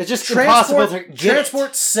was like, it's just impossible to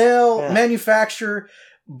transport, sell, manufacture,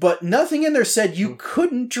 but nothing in there said you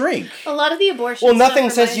couldn't drink. A lot of the abortion Well, nothing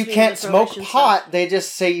says you can't smoke pot. They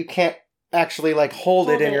just say you can't actually, like, hold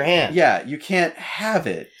it in your hand. Yeah, you can't have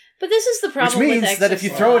it. But this is the problem with Which means with that if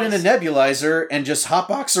you throw it in a nebulizer and just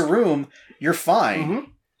hotbox a room, you're fine.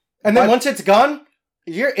 Mm-hmm. And then once it's gone,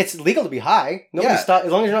 it's legal to be high. Nobody stop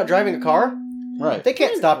as long as you're not driving a car. Right. They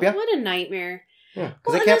can't stop you. What a nightmare. Yeah.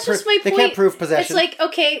 Well, they can't prove possession. It's like,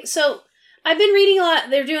 okay, so I've been reading a lot.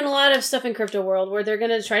 They're doing a lot of stuff in crypto world where they're going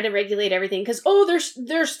to try to regulate everything because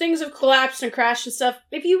there's things have collapsed and crashed and stuff.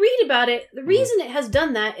 If you read about it, the reason it has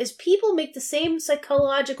done that is people make the same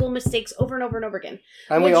psychological mistakes over and over and over again.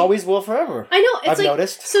 And we always will forever. I know. It's I've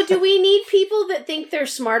noticed. So do we need people that think they're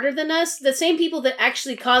smarter than us? The same people that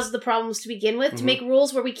actually caused the problems to begin with to make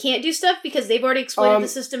rules where we can't do stuff because they've already exploited the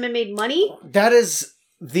system and made money? That is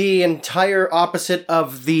the entire opposite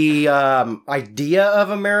of the idea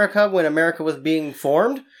of America when America was being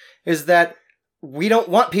formed, is that we don't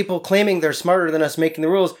want people claiming they're smarter than us making the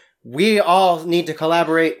rules. We all need to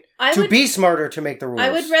collaborate to be smarter to make the rules.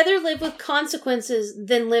 I would rather live with consequences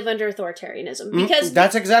than live under authoritarianism. Because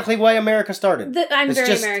that's exactly why America started. I'm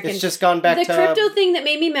very American. It's just gone back to... The crypto thing that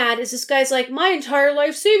made me mad is this guy's like, my entire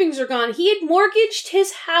life savings are gone. He had mortgaged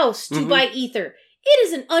his house to buy Ether. It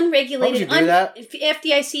is an unregulated,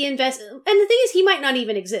 FDIC investment. And the thing is, he might not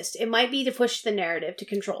even exist. It might be to push the narrative to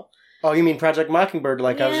control. Oh, you mean Project Mockingbird,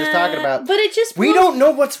 like I was just talking about. But it just... We don't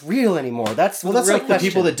know what's real anymore. That's like the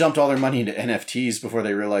people that dumped all their money into NFTs before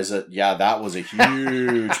they realized that, that was a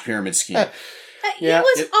huge pyramid scheme. It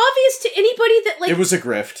was obvious to anybody that, like... It was a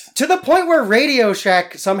grift. To the point where Radio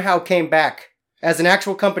Shack somehow came back as an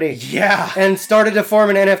actual company. Yeah. And started to form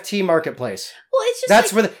an NFT marketplace. Well, it's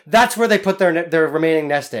just that's where they put their remaining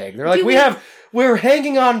nest egg. They're like, we're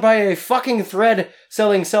hanging on by a fucking thread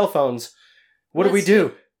selling cell phones. What do we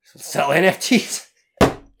do? Sell NFTs.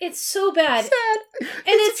 It's so bad. Sad. And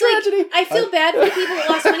it's like, I feel bad for the people that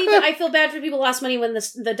lost money, but I feel bad for people who lost money when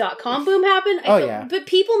the .com boom happened. But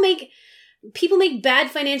people make bad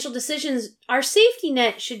financial decisions. Our safety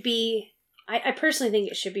net should be... I personally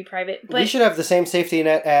think it should be private. But we should have the same safety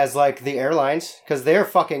net as, like, the airlines, because they're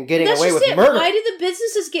fucking getting away with murder. Why do the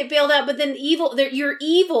businesses get bailed out, but then you're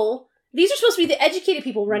evil? These are supposed to be the educated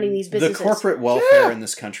people running these businesses. The corporate welfare in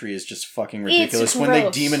this country is just fucking ridiculous. When they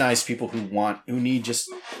demonize people who need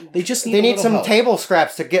some table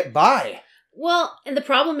scraps to get by. Well, and the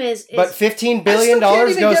problem is but $15 billion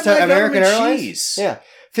goes to American Airlines. Yeah,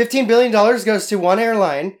 $15 billion goes to one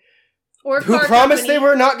airline. Who promised they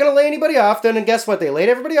were not going to lay anybody off, then and guess what? They laid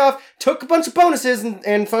everybody off, took a bunch of bonuses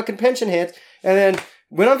and fucking pension hits, and then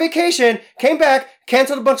went on vacation, came back,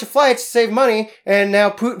 canceled a bunch of flights to save money, and now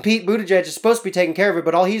Pete Buttigieg is supposed to be taking care of it,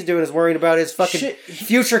 but all he's doing is worrying about his fucking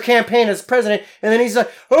future campaign as president, and then he's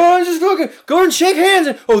like, oh, I just fucking go and shake hands,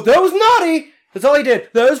 and oh, that was naughty. That's all he did.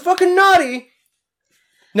 That was fucking naughty.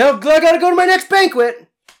 Now I gotta go to my next banquet.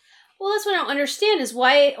 Well, that's what I don't understand is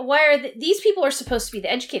why are these people are supposed to be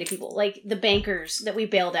the educated people, like the bankers that we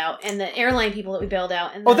bailed out and the airline people that we bailed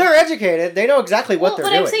out. And they're educated. They know exactly what they're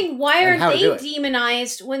doing. But I'm saying, why are they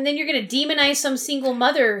demonized when then you're going to demonize some single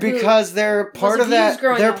mother? Because they're part of that.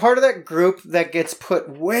 They're part of that group that gets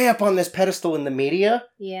put way up on this pedestal in the media.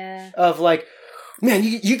 Yeah. Of like, man,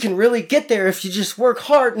 you can really get there if you just work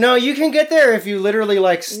hard. No, you can get there if you literally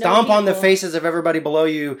like stomp on the faces of everybody below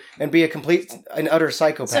you and be a complete and utter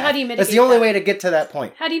psychopath. So how do you mitigate that? That's the only way to get to that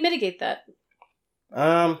point. How do you mitigate that?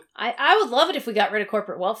 I would love it if we got rid of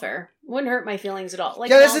corporate welfare. Wouldn't hurt my feelings at all.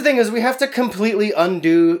 Like, that's the thing is we have to completely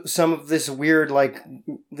undo some of this weird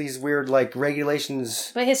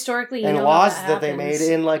regulations. But historically, and laws that they made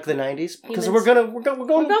in like the 90s because we're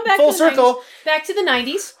going back full circle back to the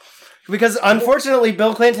 90s. Because unfortunately,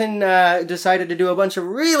 Bill Clinton decided to do a bunch of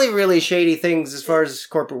really, really shady things as far as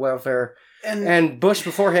corporate welfare. And Bush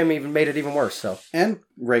before him even made it even worse. So and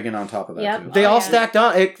Reagan on top of that, too. They all stacked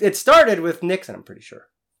on. It started with Nixon, I'm pretty sure.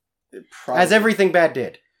 As everything bad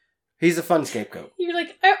did. He's a fun scapegoat. You're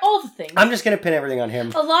like, all the things. I'm just going to pin everything on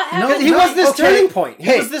him. A lot happened. Because he was this turning point.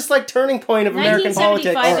 He was this turning point of American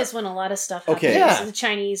politics. 1975 is when a lot of stuff happened. Okay. Yeah. The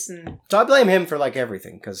Chinese and... So I blame him for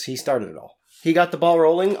everything because he started it all. He got the ball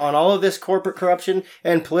rolling on all of this corporate corruption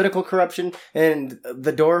and political corruption and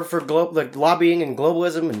the door for lobbying and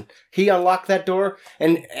globalism, and he unlocked that door.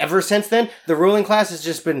 And ever since then, the ruling class has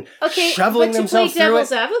just been shoveling themselves through it. To play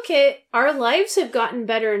devil's advocate, our lives have gotten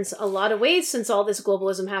better in a lot of ways since all this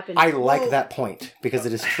globalism happened. I like that point because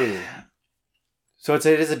it is true. So it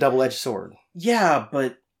is a double-edged sword. Yeah,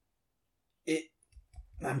 but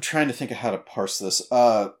I'm trying to think of how to parse this.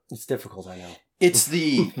 It's difficult, I know. It's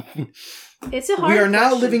the... It's a hard We are now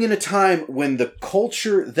question. living in a time when the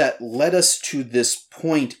culture that led us to this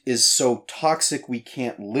point is so toxic we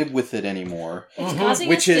can't live with it anymore. It's causing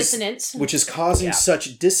dissonance. Which is causing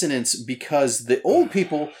such dissonance because the old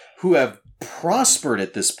people who have prospered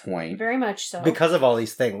at this point... Very much so. Because of all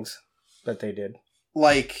these things that they did.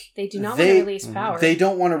 They do not want to release power. They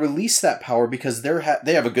don't want to release that power because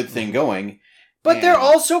they have a good thing going. But they're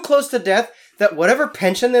all so close to death that whatever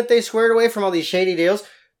pension that they squared away from all these shady deals...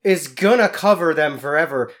 is gonna cover them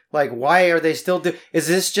forever. Like, why are they still is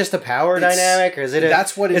this just a power dynamic? Or is it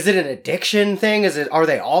is it an addiction thing? Are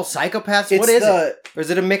they all psychopaths? What is it? Or is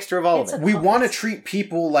it a mixture of all of it? We want to treat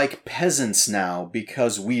people like peasants now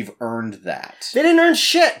because we've earned that. They didn't earn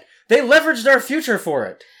shit. They leveraged our future for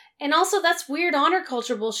it. And also, that's weird honor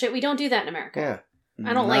culture bullshit. We don't do that in America. Yeah.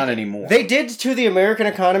 I don't like Not anymore. They did to the American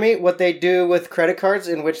economy what they do with credit cards,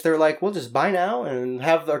 in which they're like, we'll just buy now and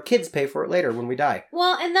have our kids pay for it later when we die.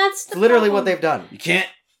 Well, and that's literally what they've done.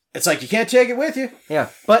 It's like you can't take it with you. Yeah.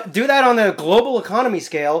 But do that on the global economy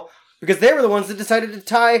scale, because they were the ones that decided to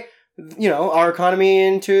tie, our economy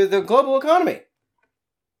into the global economy.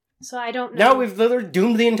 So I don't know. Now we've literally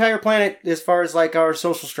doomed the entire planet as far as our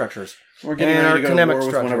social structures. We're getting ready to go to war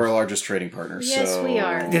with one of our largest trading partners. Yes, we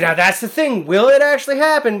are. Now, that's the thing. Will it actually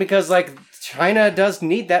happen? Because, China does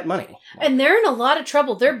need that money. And they're in a lot of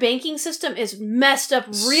trouble. Their banking system is messed up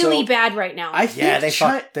really bad right now. I think they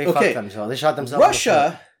fucked themselves. They shot themselves.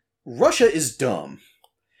 Russia is dumb.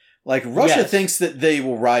 Russia thinks that they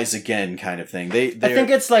will rise again kind of thing. I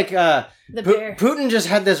think it's Putin just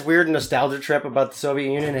had this weird nostalgia trip about the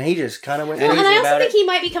Soviet Union, and he just kind of went crazy about it. And I also think he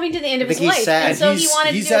might be coming to the end of his life. Sad. And so he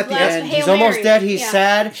wanted to do a glass of Hail He's almost dead. He's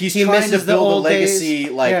sad. He's trying to build a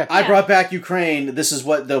legacy. I brought back Ukraine. This is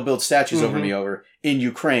what they'll build statues over me over in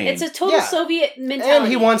Ukraine. It's a total Soviet mentality. And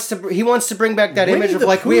he wants to bring back that image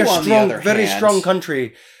of we are strong, very strong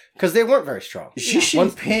country, because they weren't very strong. Xi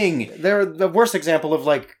Jinping, they're the worst example of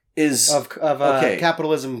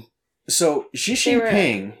capitalism. So Xi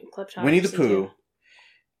Jinping, Winnie the Pooh,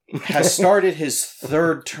 has started his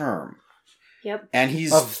third term. Yep. And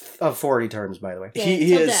he's of 40 terms, by the way.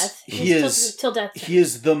 Yeah, till death. He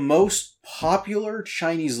is the most popular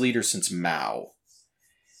Chinese leader since Mao.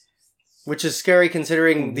 Which is scary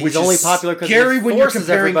considering he's only popular because scary when you're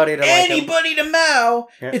comparing everybody to anybody to Mao.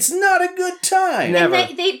 Yeah. It's not a good time. Never.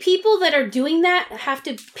 And they people that are doing that have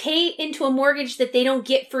to pay into a mortgage that they don't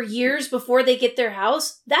get for years before they get their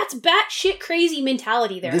house. That's batshit crazy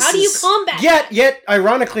mentality there. How do you combat that? Yet,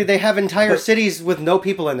 ironically, they have entire cities with no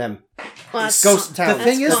people in them. Well, ghost towns. The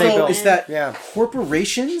thing is, though, is that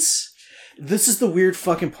corporations... This is the weird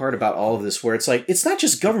fucking part about all of this, where it's like, it's not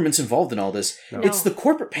just governments involved in all this. No. It's the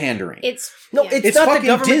corporate pandering. It's not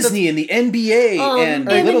fucking Disney and the NBA and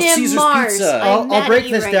Little Caesars Mars. Pizza. I'll break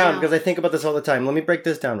this down because I think about this all the time. Let me break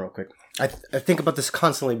this down real quick. I think about this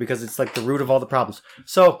constantly because it's like the root of all the problems.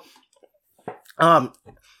 So,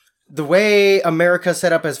 the way America's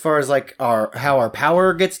set up as far as like how our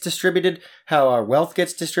power gets distributed, how our wealth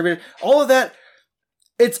gets distributed, all of that,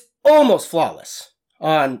 it's almost flawless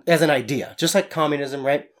as an idea, just like communism,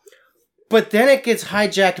 right? But then it gets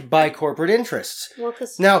hijacked by corporate interests. Well,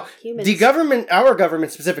 now, our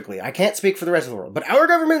government specifically, I can't speak for the rest of the world, but our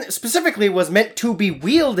government specifically was meant to be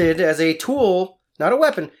wielded as a tool, not a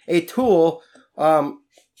weapon, a tool,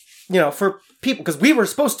 for people, because we were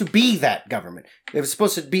supposed to be that government. It was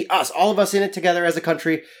supposed to be us, all of us in it together as a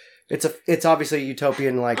country. It's obviously a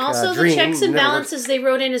utopian also dream. The checks and balances they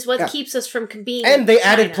wrote in is what keeps us from being. And they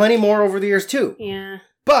added plenty more over the years too. Yeah.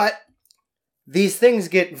 But these things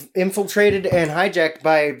get infiltrated and hijacked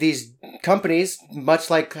by these companies, much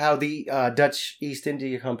like how the Dutch East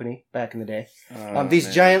India Company back in the day.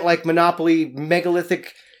 These giant monopoly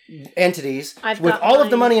megalithic entities with all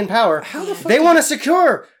of the money and power. They want to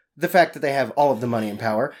secure the fact that they have all of the money and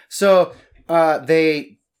power. So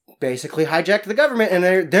they basically hijacked the government, and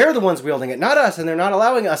they're the ones wielding it, not us, and they're not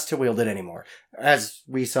allowing us to wield it anymore, as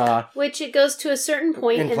we saw. Which it goes to a certain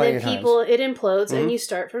point, and then it implodes, and you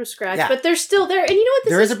start from scratch. Yeah. But they're still there, and you know what?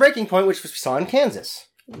 There is a breaking point, which we saw in Kansas.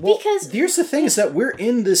 Well, because here's the thing: is that we're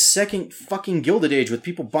in this second fucking Gilded Age with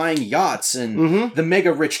people buying yachts and the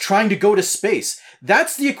mega rich trying to go to space.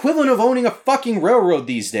 That's the equivalent of owning a fucking railroad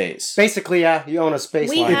these days. Basically, yeah, you own a space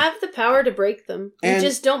line. We have the power to break them. We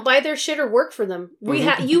just don't buy their shit or work for them.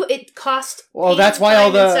 It costs. Well, that's why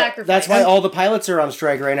all the pilots are on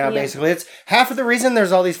strike right now. Yeah. Basically, it's half of the reason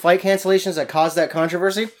there's all these flight cancellations that caused that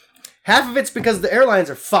controversy. Half of it's because the airlines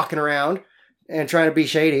are fucking around and trying to be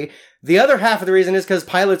shady. The other half of the reason is because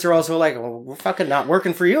pilots are also like, well, we're fucking not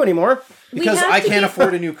working for you anymore. Because I can't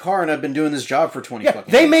afford a new car and I've been doing this job for 20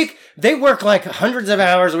 fucking years. They work like hundreds of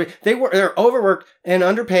hours a week. They're overworked and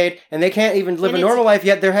underpaid, and they can't even live a normal life,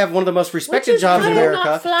 yet they have one of the most respected jobs in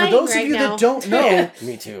America. For those of you that don't know.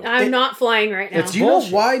 Me too. I'm not flying right now. Do you know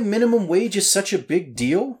why minimum wage is such a big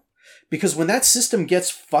deal? Because when that system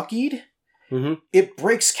gets fuckied, it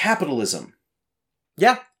breaks capitalism.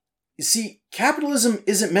 Yeah. You see, capitalism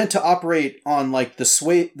isn't meant to operate on the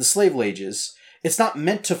slave wages. It's not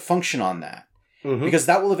meant to function on that. Because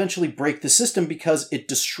that will eventually break the system because it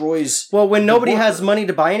destroys... Well, when nobody has money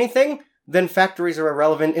to buy anything, then factories are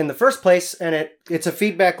irrelevant in the first place, and it's a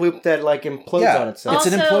feedback loop that implodes on itself. Also,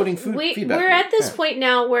 it's an imploding feedback loop. We're at this point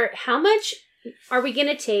now where how much are we going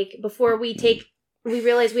to take before we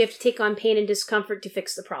realize we have to take on pain and discomfort to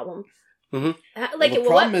fix the problem? The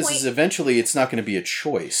problem is eventually it's not going to be a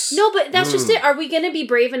choice. No, but that's just it. Are we going to be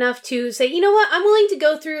brave enough to say, you know what, I'm willing to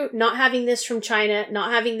go through not having this from China,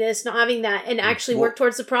 not having this, not having that, and actually work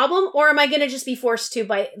towards the problem? Or am I going to just be forced to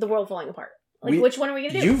by the world falling apart? Which one are we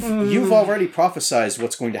going to do? You've already prophesized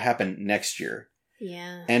what's going to happen next year.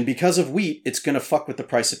 Yeah. And because of wheat, it's going to fuck with the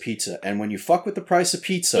price of pizza. And when you fuck with the price of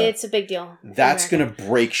pizza... It's a big deal. That's going to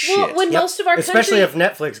break shit. Well, when most of our country... Especially if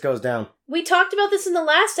Netflix goes down. We talked about this in the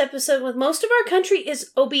last episode. With most of our country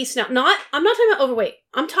is obese now. I'm not talking about overweight.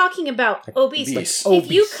 I'm talking about obese.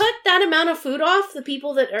 If you cut that amount of food off, the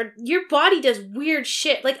people that are... Your body does weird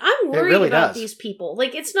shit. I'm worried about these people.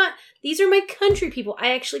 It's not... These are my country people.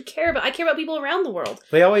 I actually care about... I care about people around the world.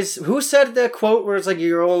 They always... Who said the quote where it's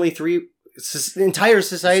you're only three... Entire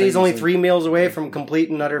society is only 3 meals away from complete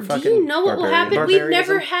and utter fucking... Do you know what will happen? We've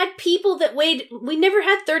never had people that weighed... We never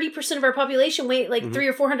had 30% of our population weigh 300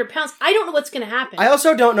 or 400 pounds. I don't know what's going to happen. I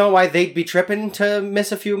also don't know why they'd be tripping to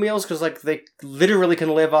miss a few meals, because they literally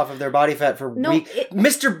can live off of their body fat for weeks.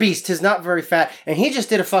 Mr. Beast is not very fat, and he just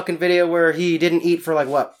did a fucking video where he didn't eat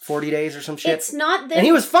for 40 days or some shit? It's not that... And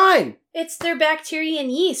he was fine! It's their bacteria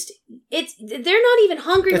and yeast. They're not even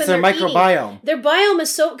hungry when they're eating. It's their microbiome. Their biome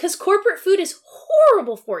is so... Because corporate food is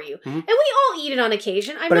horrible for you. And we all eat it on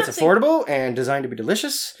occasion. But it's affordable and designed to be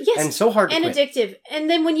delicious. Yes. And so hard to quit. And addictive. And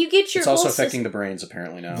then when you get your... It's also affecting the brains,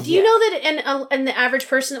 apparently, now. Do you know that and the average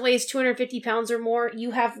person that weighs 250 pounds or more,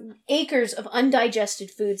 you have acres of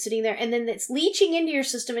undigested food sitting there, and then it's leaching into your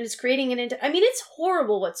system, and it's creating it's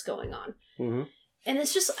horrible what's going on. And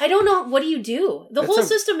it's just, I don't know, what do you do? The whole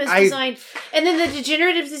system is designed, and then the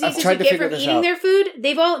degenerative diseases you get from eating their food,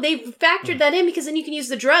 they've factored that in because then you can use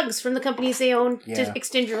the drugs from the companies they own to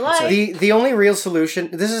extend your life. The only real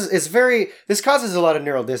solution, this causes a lot of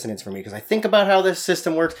neural dissonance for me because I think about how this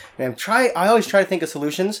system works and I always try to think of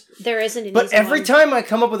solutions. There isn't an But every time I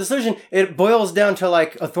come up with a solution, it boils down to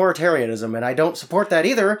like authoritarianism, and I don't support that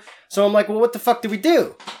either. So I'm like, well, what the fuck do we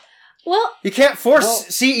do? Well, you can't force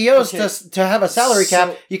CEOs to have a salary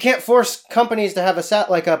cap. You can't force companies to have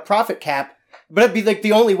a profit cap. But it'd be like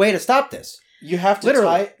the only way to stop this. You have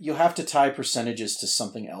to tie percentages to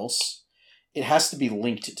something else. It has to be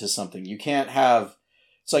linked to something. You can't have.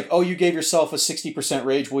 It's like, oh, you gave yourself a 60%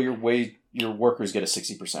 wage. Well, your workers get a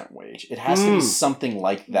 60% wage. It has to be something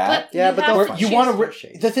like that. But you want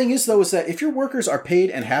to. The thing is, though, is that if your workers are paid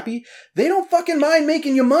and happy, they don't fucking mind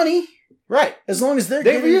making you money. Right. As long as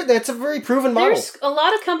that's a very proven model. There's a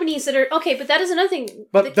lot of companies that are okay, but that is another thing.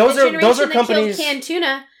 But those are companies. Canned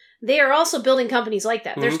tuna. They are also building companies like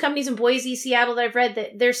that. Mm-hmm. There's companies in Boise, Seattle that I've read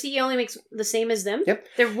that their CEO only makes the same as them. Yep.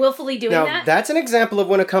 They're willfully doing that. Now, that's an example of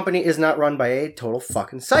when a company is not run by a total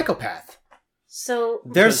fucking psychopath. So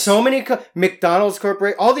there's so many McDonald's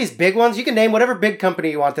Corporation, all these big ones. You can name whatever big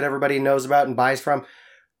company you want that everybody knows about and buys from.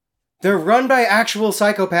 They're run by actual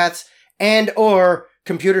psychopaths and or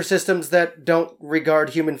computer systems that don't regard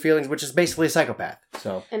human feelings, which is basically a psychopath.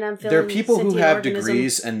 So there are people who have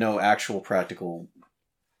degrees and no actual practical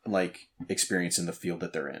experience in the field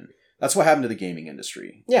that they're in. That's what happened to the gaming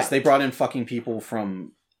industry. Yeah, they brought in fucking people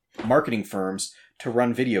from marketing firms to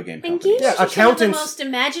run video game companies. And games are some of the most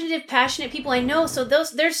imaginative, passionate people I know. So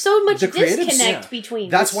there's so much disconnect between.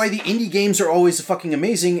 That's why the indie games are always fucking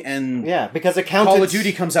amazing. And because accountants, Call of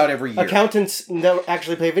Duty comes out every year. Accountants don't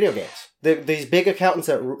actually play video games. These big accountants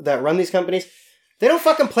that run these companies, they don't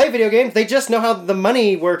fucking play video games. They just know how the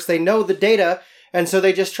money works. They know the data. And so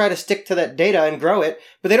they just try to stick to that data and grow it,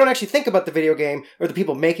 but they don't actually think about the video game or the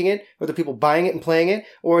people making it or the people buying it and playing it,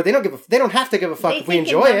 or they don't have to give a fuck if we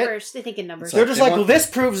enjoy it. They think in numbers. They're just well, this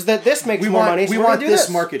proves that this makes more money. So we want this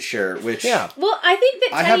market share. Which well, I think that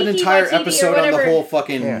I have an entire episode on the whole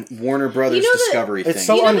fucking Warner Brothers Discovery thing. It's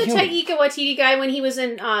so unhuman. The Taika Waititi guy when he was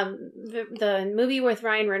in the movie with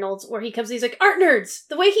Ryan Reynolds, where he comes, he's like, art nerds.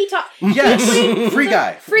 The way he talked, Free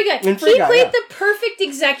Guy. He played the perfect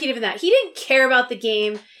executive in that. He didn't care about the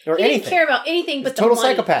game. Or he anything. Didn't care about anything but the total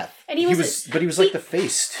money. Psychopath. And he was like the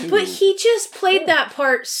face too. But he just played that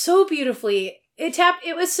part so beautifully.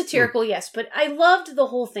 It was satirical, yes, but I loved the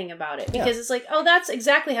whole thing about it because it's like, oh, that's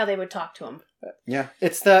exactly how they would talk to him. Yeah,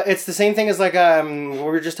 it's the same thing as what we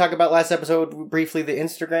were just talking about last episode briefly, the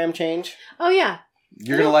Instagram change. Oh yeah,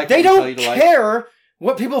 you're gonna like. They don't care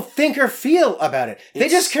what people think or feel about it. They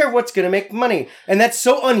just care what's going to make money. And that's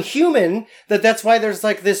so unhuman that's why there's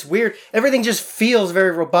this weird... Everything just feels very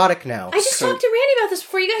robotic now. I just talked to Randy about this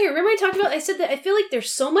before you got here. Remember I said that I feel like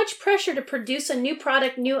there's so much pressure to produce a new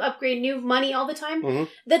product, new upgrade, new money all the time,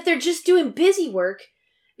 that they're just doing busy work.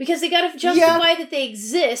 Because they got to justify that they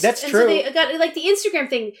exist. That's and true. So they got the Instagram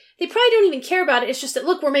thing. They probably don't even care about it. It's just that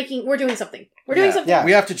look, we're doing something. We're doing something. Yeah.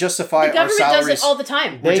 We have to justify our salaries. The government does it all the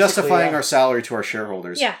time. We're justifying our salary to our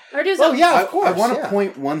shareholders. Yeah, or do something. Of course. I want to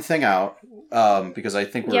point one thing out because I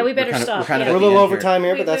think we better stop. We're a little over time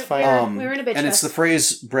here, but that's fine. We're in a bitch and it's the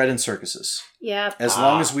phrase "bread and circuses." Yeah. As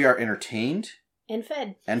long as we are entertained and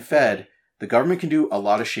fed, the government can do a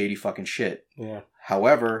lot of shady fucking shit. Yeah.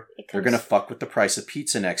 However, they're going to fuck with the price of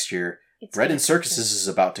pizza next year. Bread and Circuses is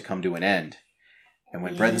about to come to an end. And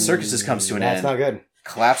when Bread and Circuses comes to an end, that's not good.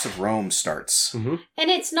 Collapse of Rome starts. Mm-hmm. And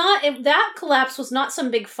it's not... that collapse was not some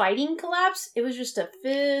big fighting collapse. It was just a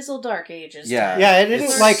fizzle Dark Ages. Yeah. Yeah, it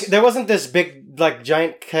didn't there wasn't this big,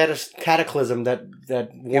 giant cataclysm that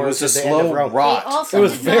it was a slow rot. It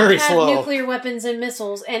was very slow. Nuclear weapons and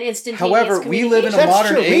missiles and instantaneous However, we live in a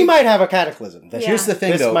modern age. We might have a cataclysm. Here's the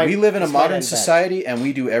thing, though. We live in a modern society, and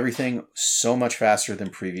we do everything so much faster than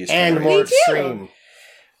previous and more extreme.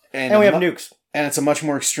 And we have nukes. And it's a much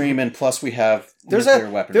more extreme, and plus we have nuclear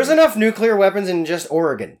weapons. There's enough nuclear weapons in just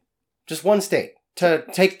Oregon. Just one state. To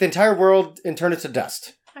take the entire world and turn it to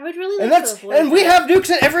dust. I would really like to avoid and we have nukes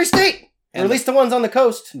in every state! Or at least the ones on the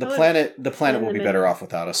coast. The planet will be better off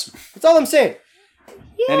without us. That's all I'm saying.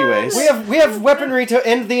 Yeah. Anyways. We have weaponry to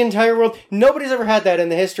end the entire world. Nobody's ever had that in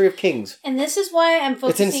the history of kings. And this is why I'm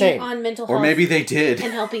focusing on mental health. Or maybe they did.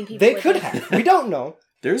 And helping people. They could have. We don't know.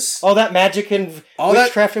 There's all that magic and all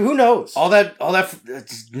witchcraft. Who knows? All that.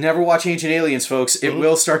 Never watch Ancient Aliens, folks. It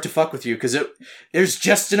will start to fuck with you because there's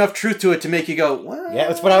just enough truth to it to make you go, well. Yeah,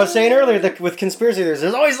 that's what I was saying earlier. With conspiracy theories,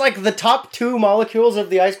 there's always like the top 2 molecules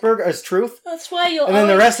of the iceberg as truth. That's why you'll. And then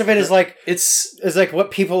the rest of it is like it's like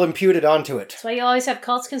what people imputed onto it. That's why you always have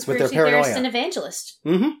cults, conspiracy theorists, and evangelists.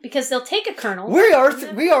 Because they'll take a kernel. We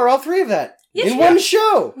are all 3 of that. Yes, in one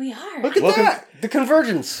show. We are. Look at that. The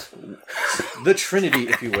convergence. The Trinity,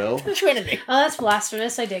 if you will. The Trinity. Oh, that's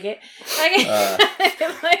blasphemous. I dig it.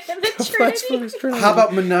 The Trinity. How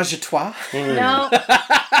about Menage a Trois? No.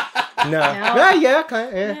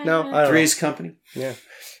 No. Three's Company. Yeah.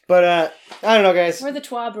 But, I don't know, guys. We're the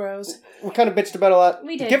Twa Bros. We kind of bitched about a lot.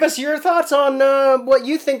 We did. Give us your thoughts on what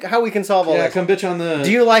you think, how we can solve all this. Yeah, come bitch on the...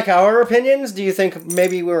 Do you like our opinions? Do you think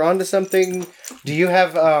maybe we're onto something? Do you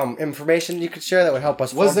have information you could share that would help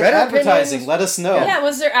us? Was there advertising? Opinions? Let us know. Yeah,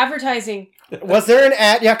 was there advertising? Was there an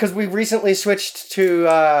ad? Yeah, because we recently switched to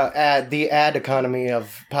the ad economy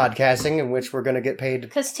of podcasting, in which we're going to get paid.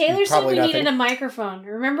 Because Taylor said we needed a microphone.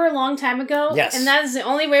 Remember a long time ago? Yes. And that is the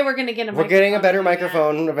only way we're going to get a microphone. We're getting a better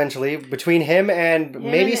microphone eventually between him and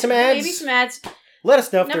maybe some ads. Maybe some ads. Let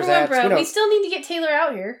us know if there's ads. Bro, we still need to get Taylor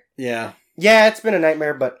out here. Yeah. Yeah, it's been a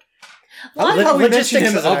nightmare, but... I love how we mention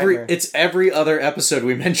him it's every other episode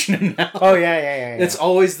we mention him now. Oh, yeah. It's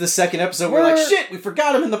always the second episode. We're like, shit, we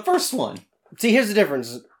forgot him in the first one. See, here's the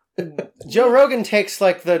difference. Joe Rogan takes,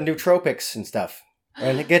 like, the nootropics and stuff.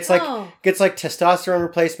 And it gets testosterone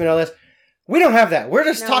replacement and all this. We don't have that. We're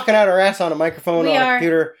just talking out our ass on a microphone on a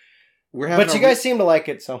computer. But you guys seem to like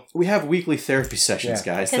it, so... We have weekly therapy sessions,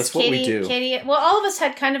 guys. That's what we do. Well, all of us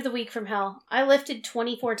had kind of the week from hell. I lifted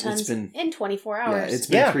 24 tons in 24 hours. Yeah, it's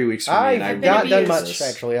been 3 weeks for me. I've not done much,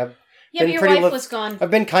 actually. But your wife was gone.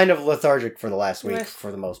 I've been kind of lethargic for the last week,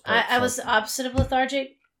 for the most part. I was the opposite of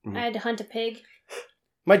lethargic. I had to hunt a pig.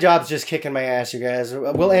 My job's just kicking my ass, you guys.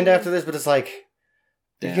 We'll end after this, but it's like...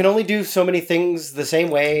 You can only do so many things the same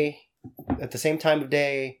way, at the same time of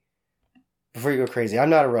day, before you go crazy. I'm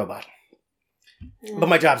not a robot. But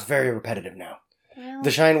my job's very repetitive now. Well, the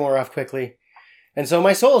shine wore off quickly. And so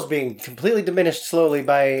my soul is being completely diminished slowly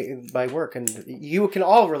by work. And you can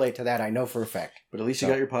all relate to that, I know for a fact. But at least you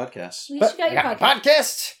got your podcast. At least you got your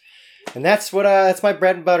podcast. And that's what that's my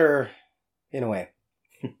bread and butter, in a way,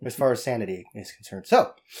 as far as sanity is concerned.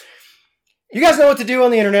 So, you guys know what to do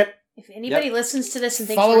on the internet. If anybody listens to this and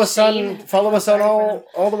thinks follow us on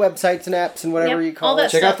all the websites and apps and whatever you call it.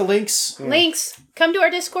 Check out the links. Links. Come to our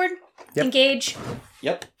Discord. Engage.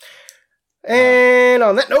 Yep. And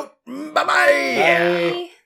on that note, bye-bye. Bye.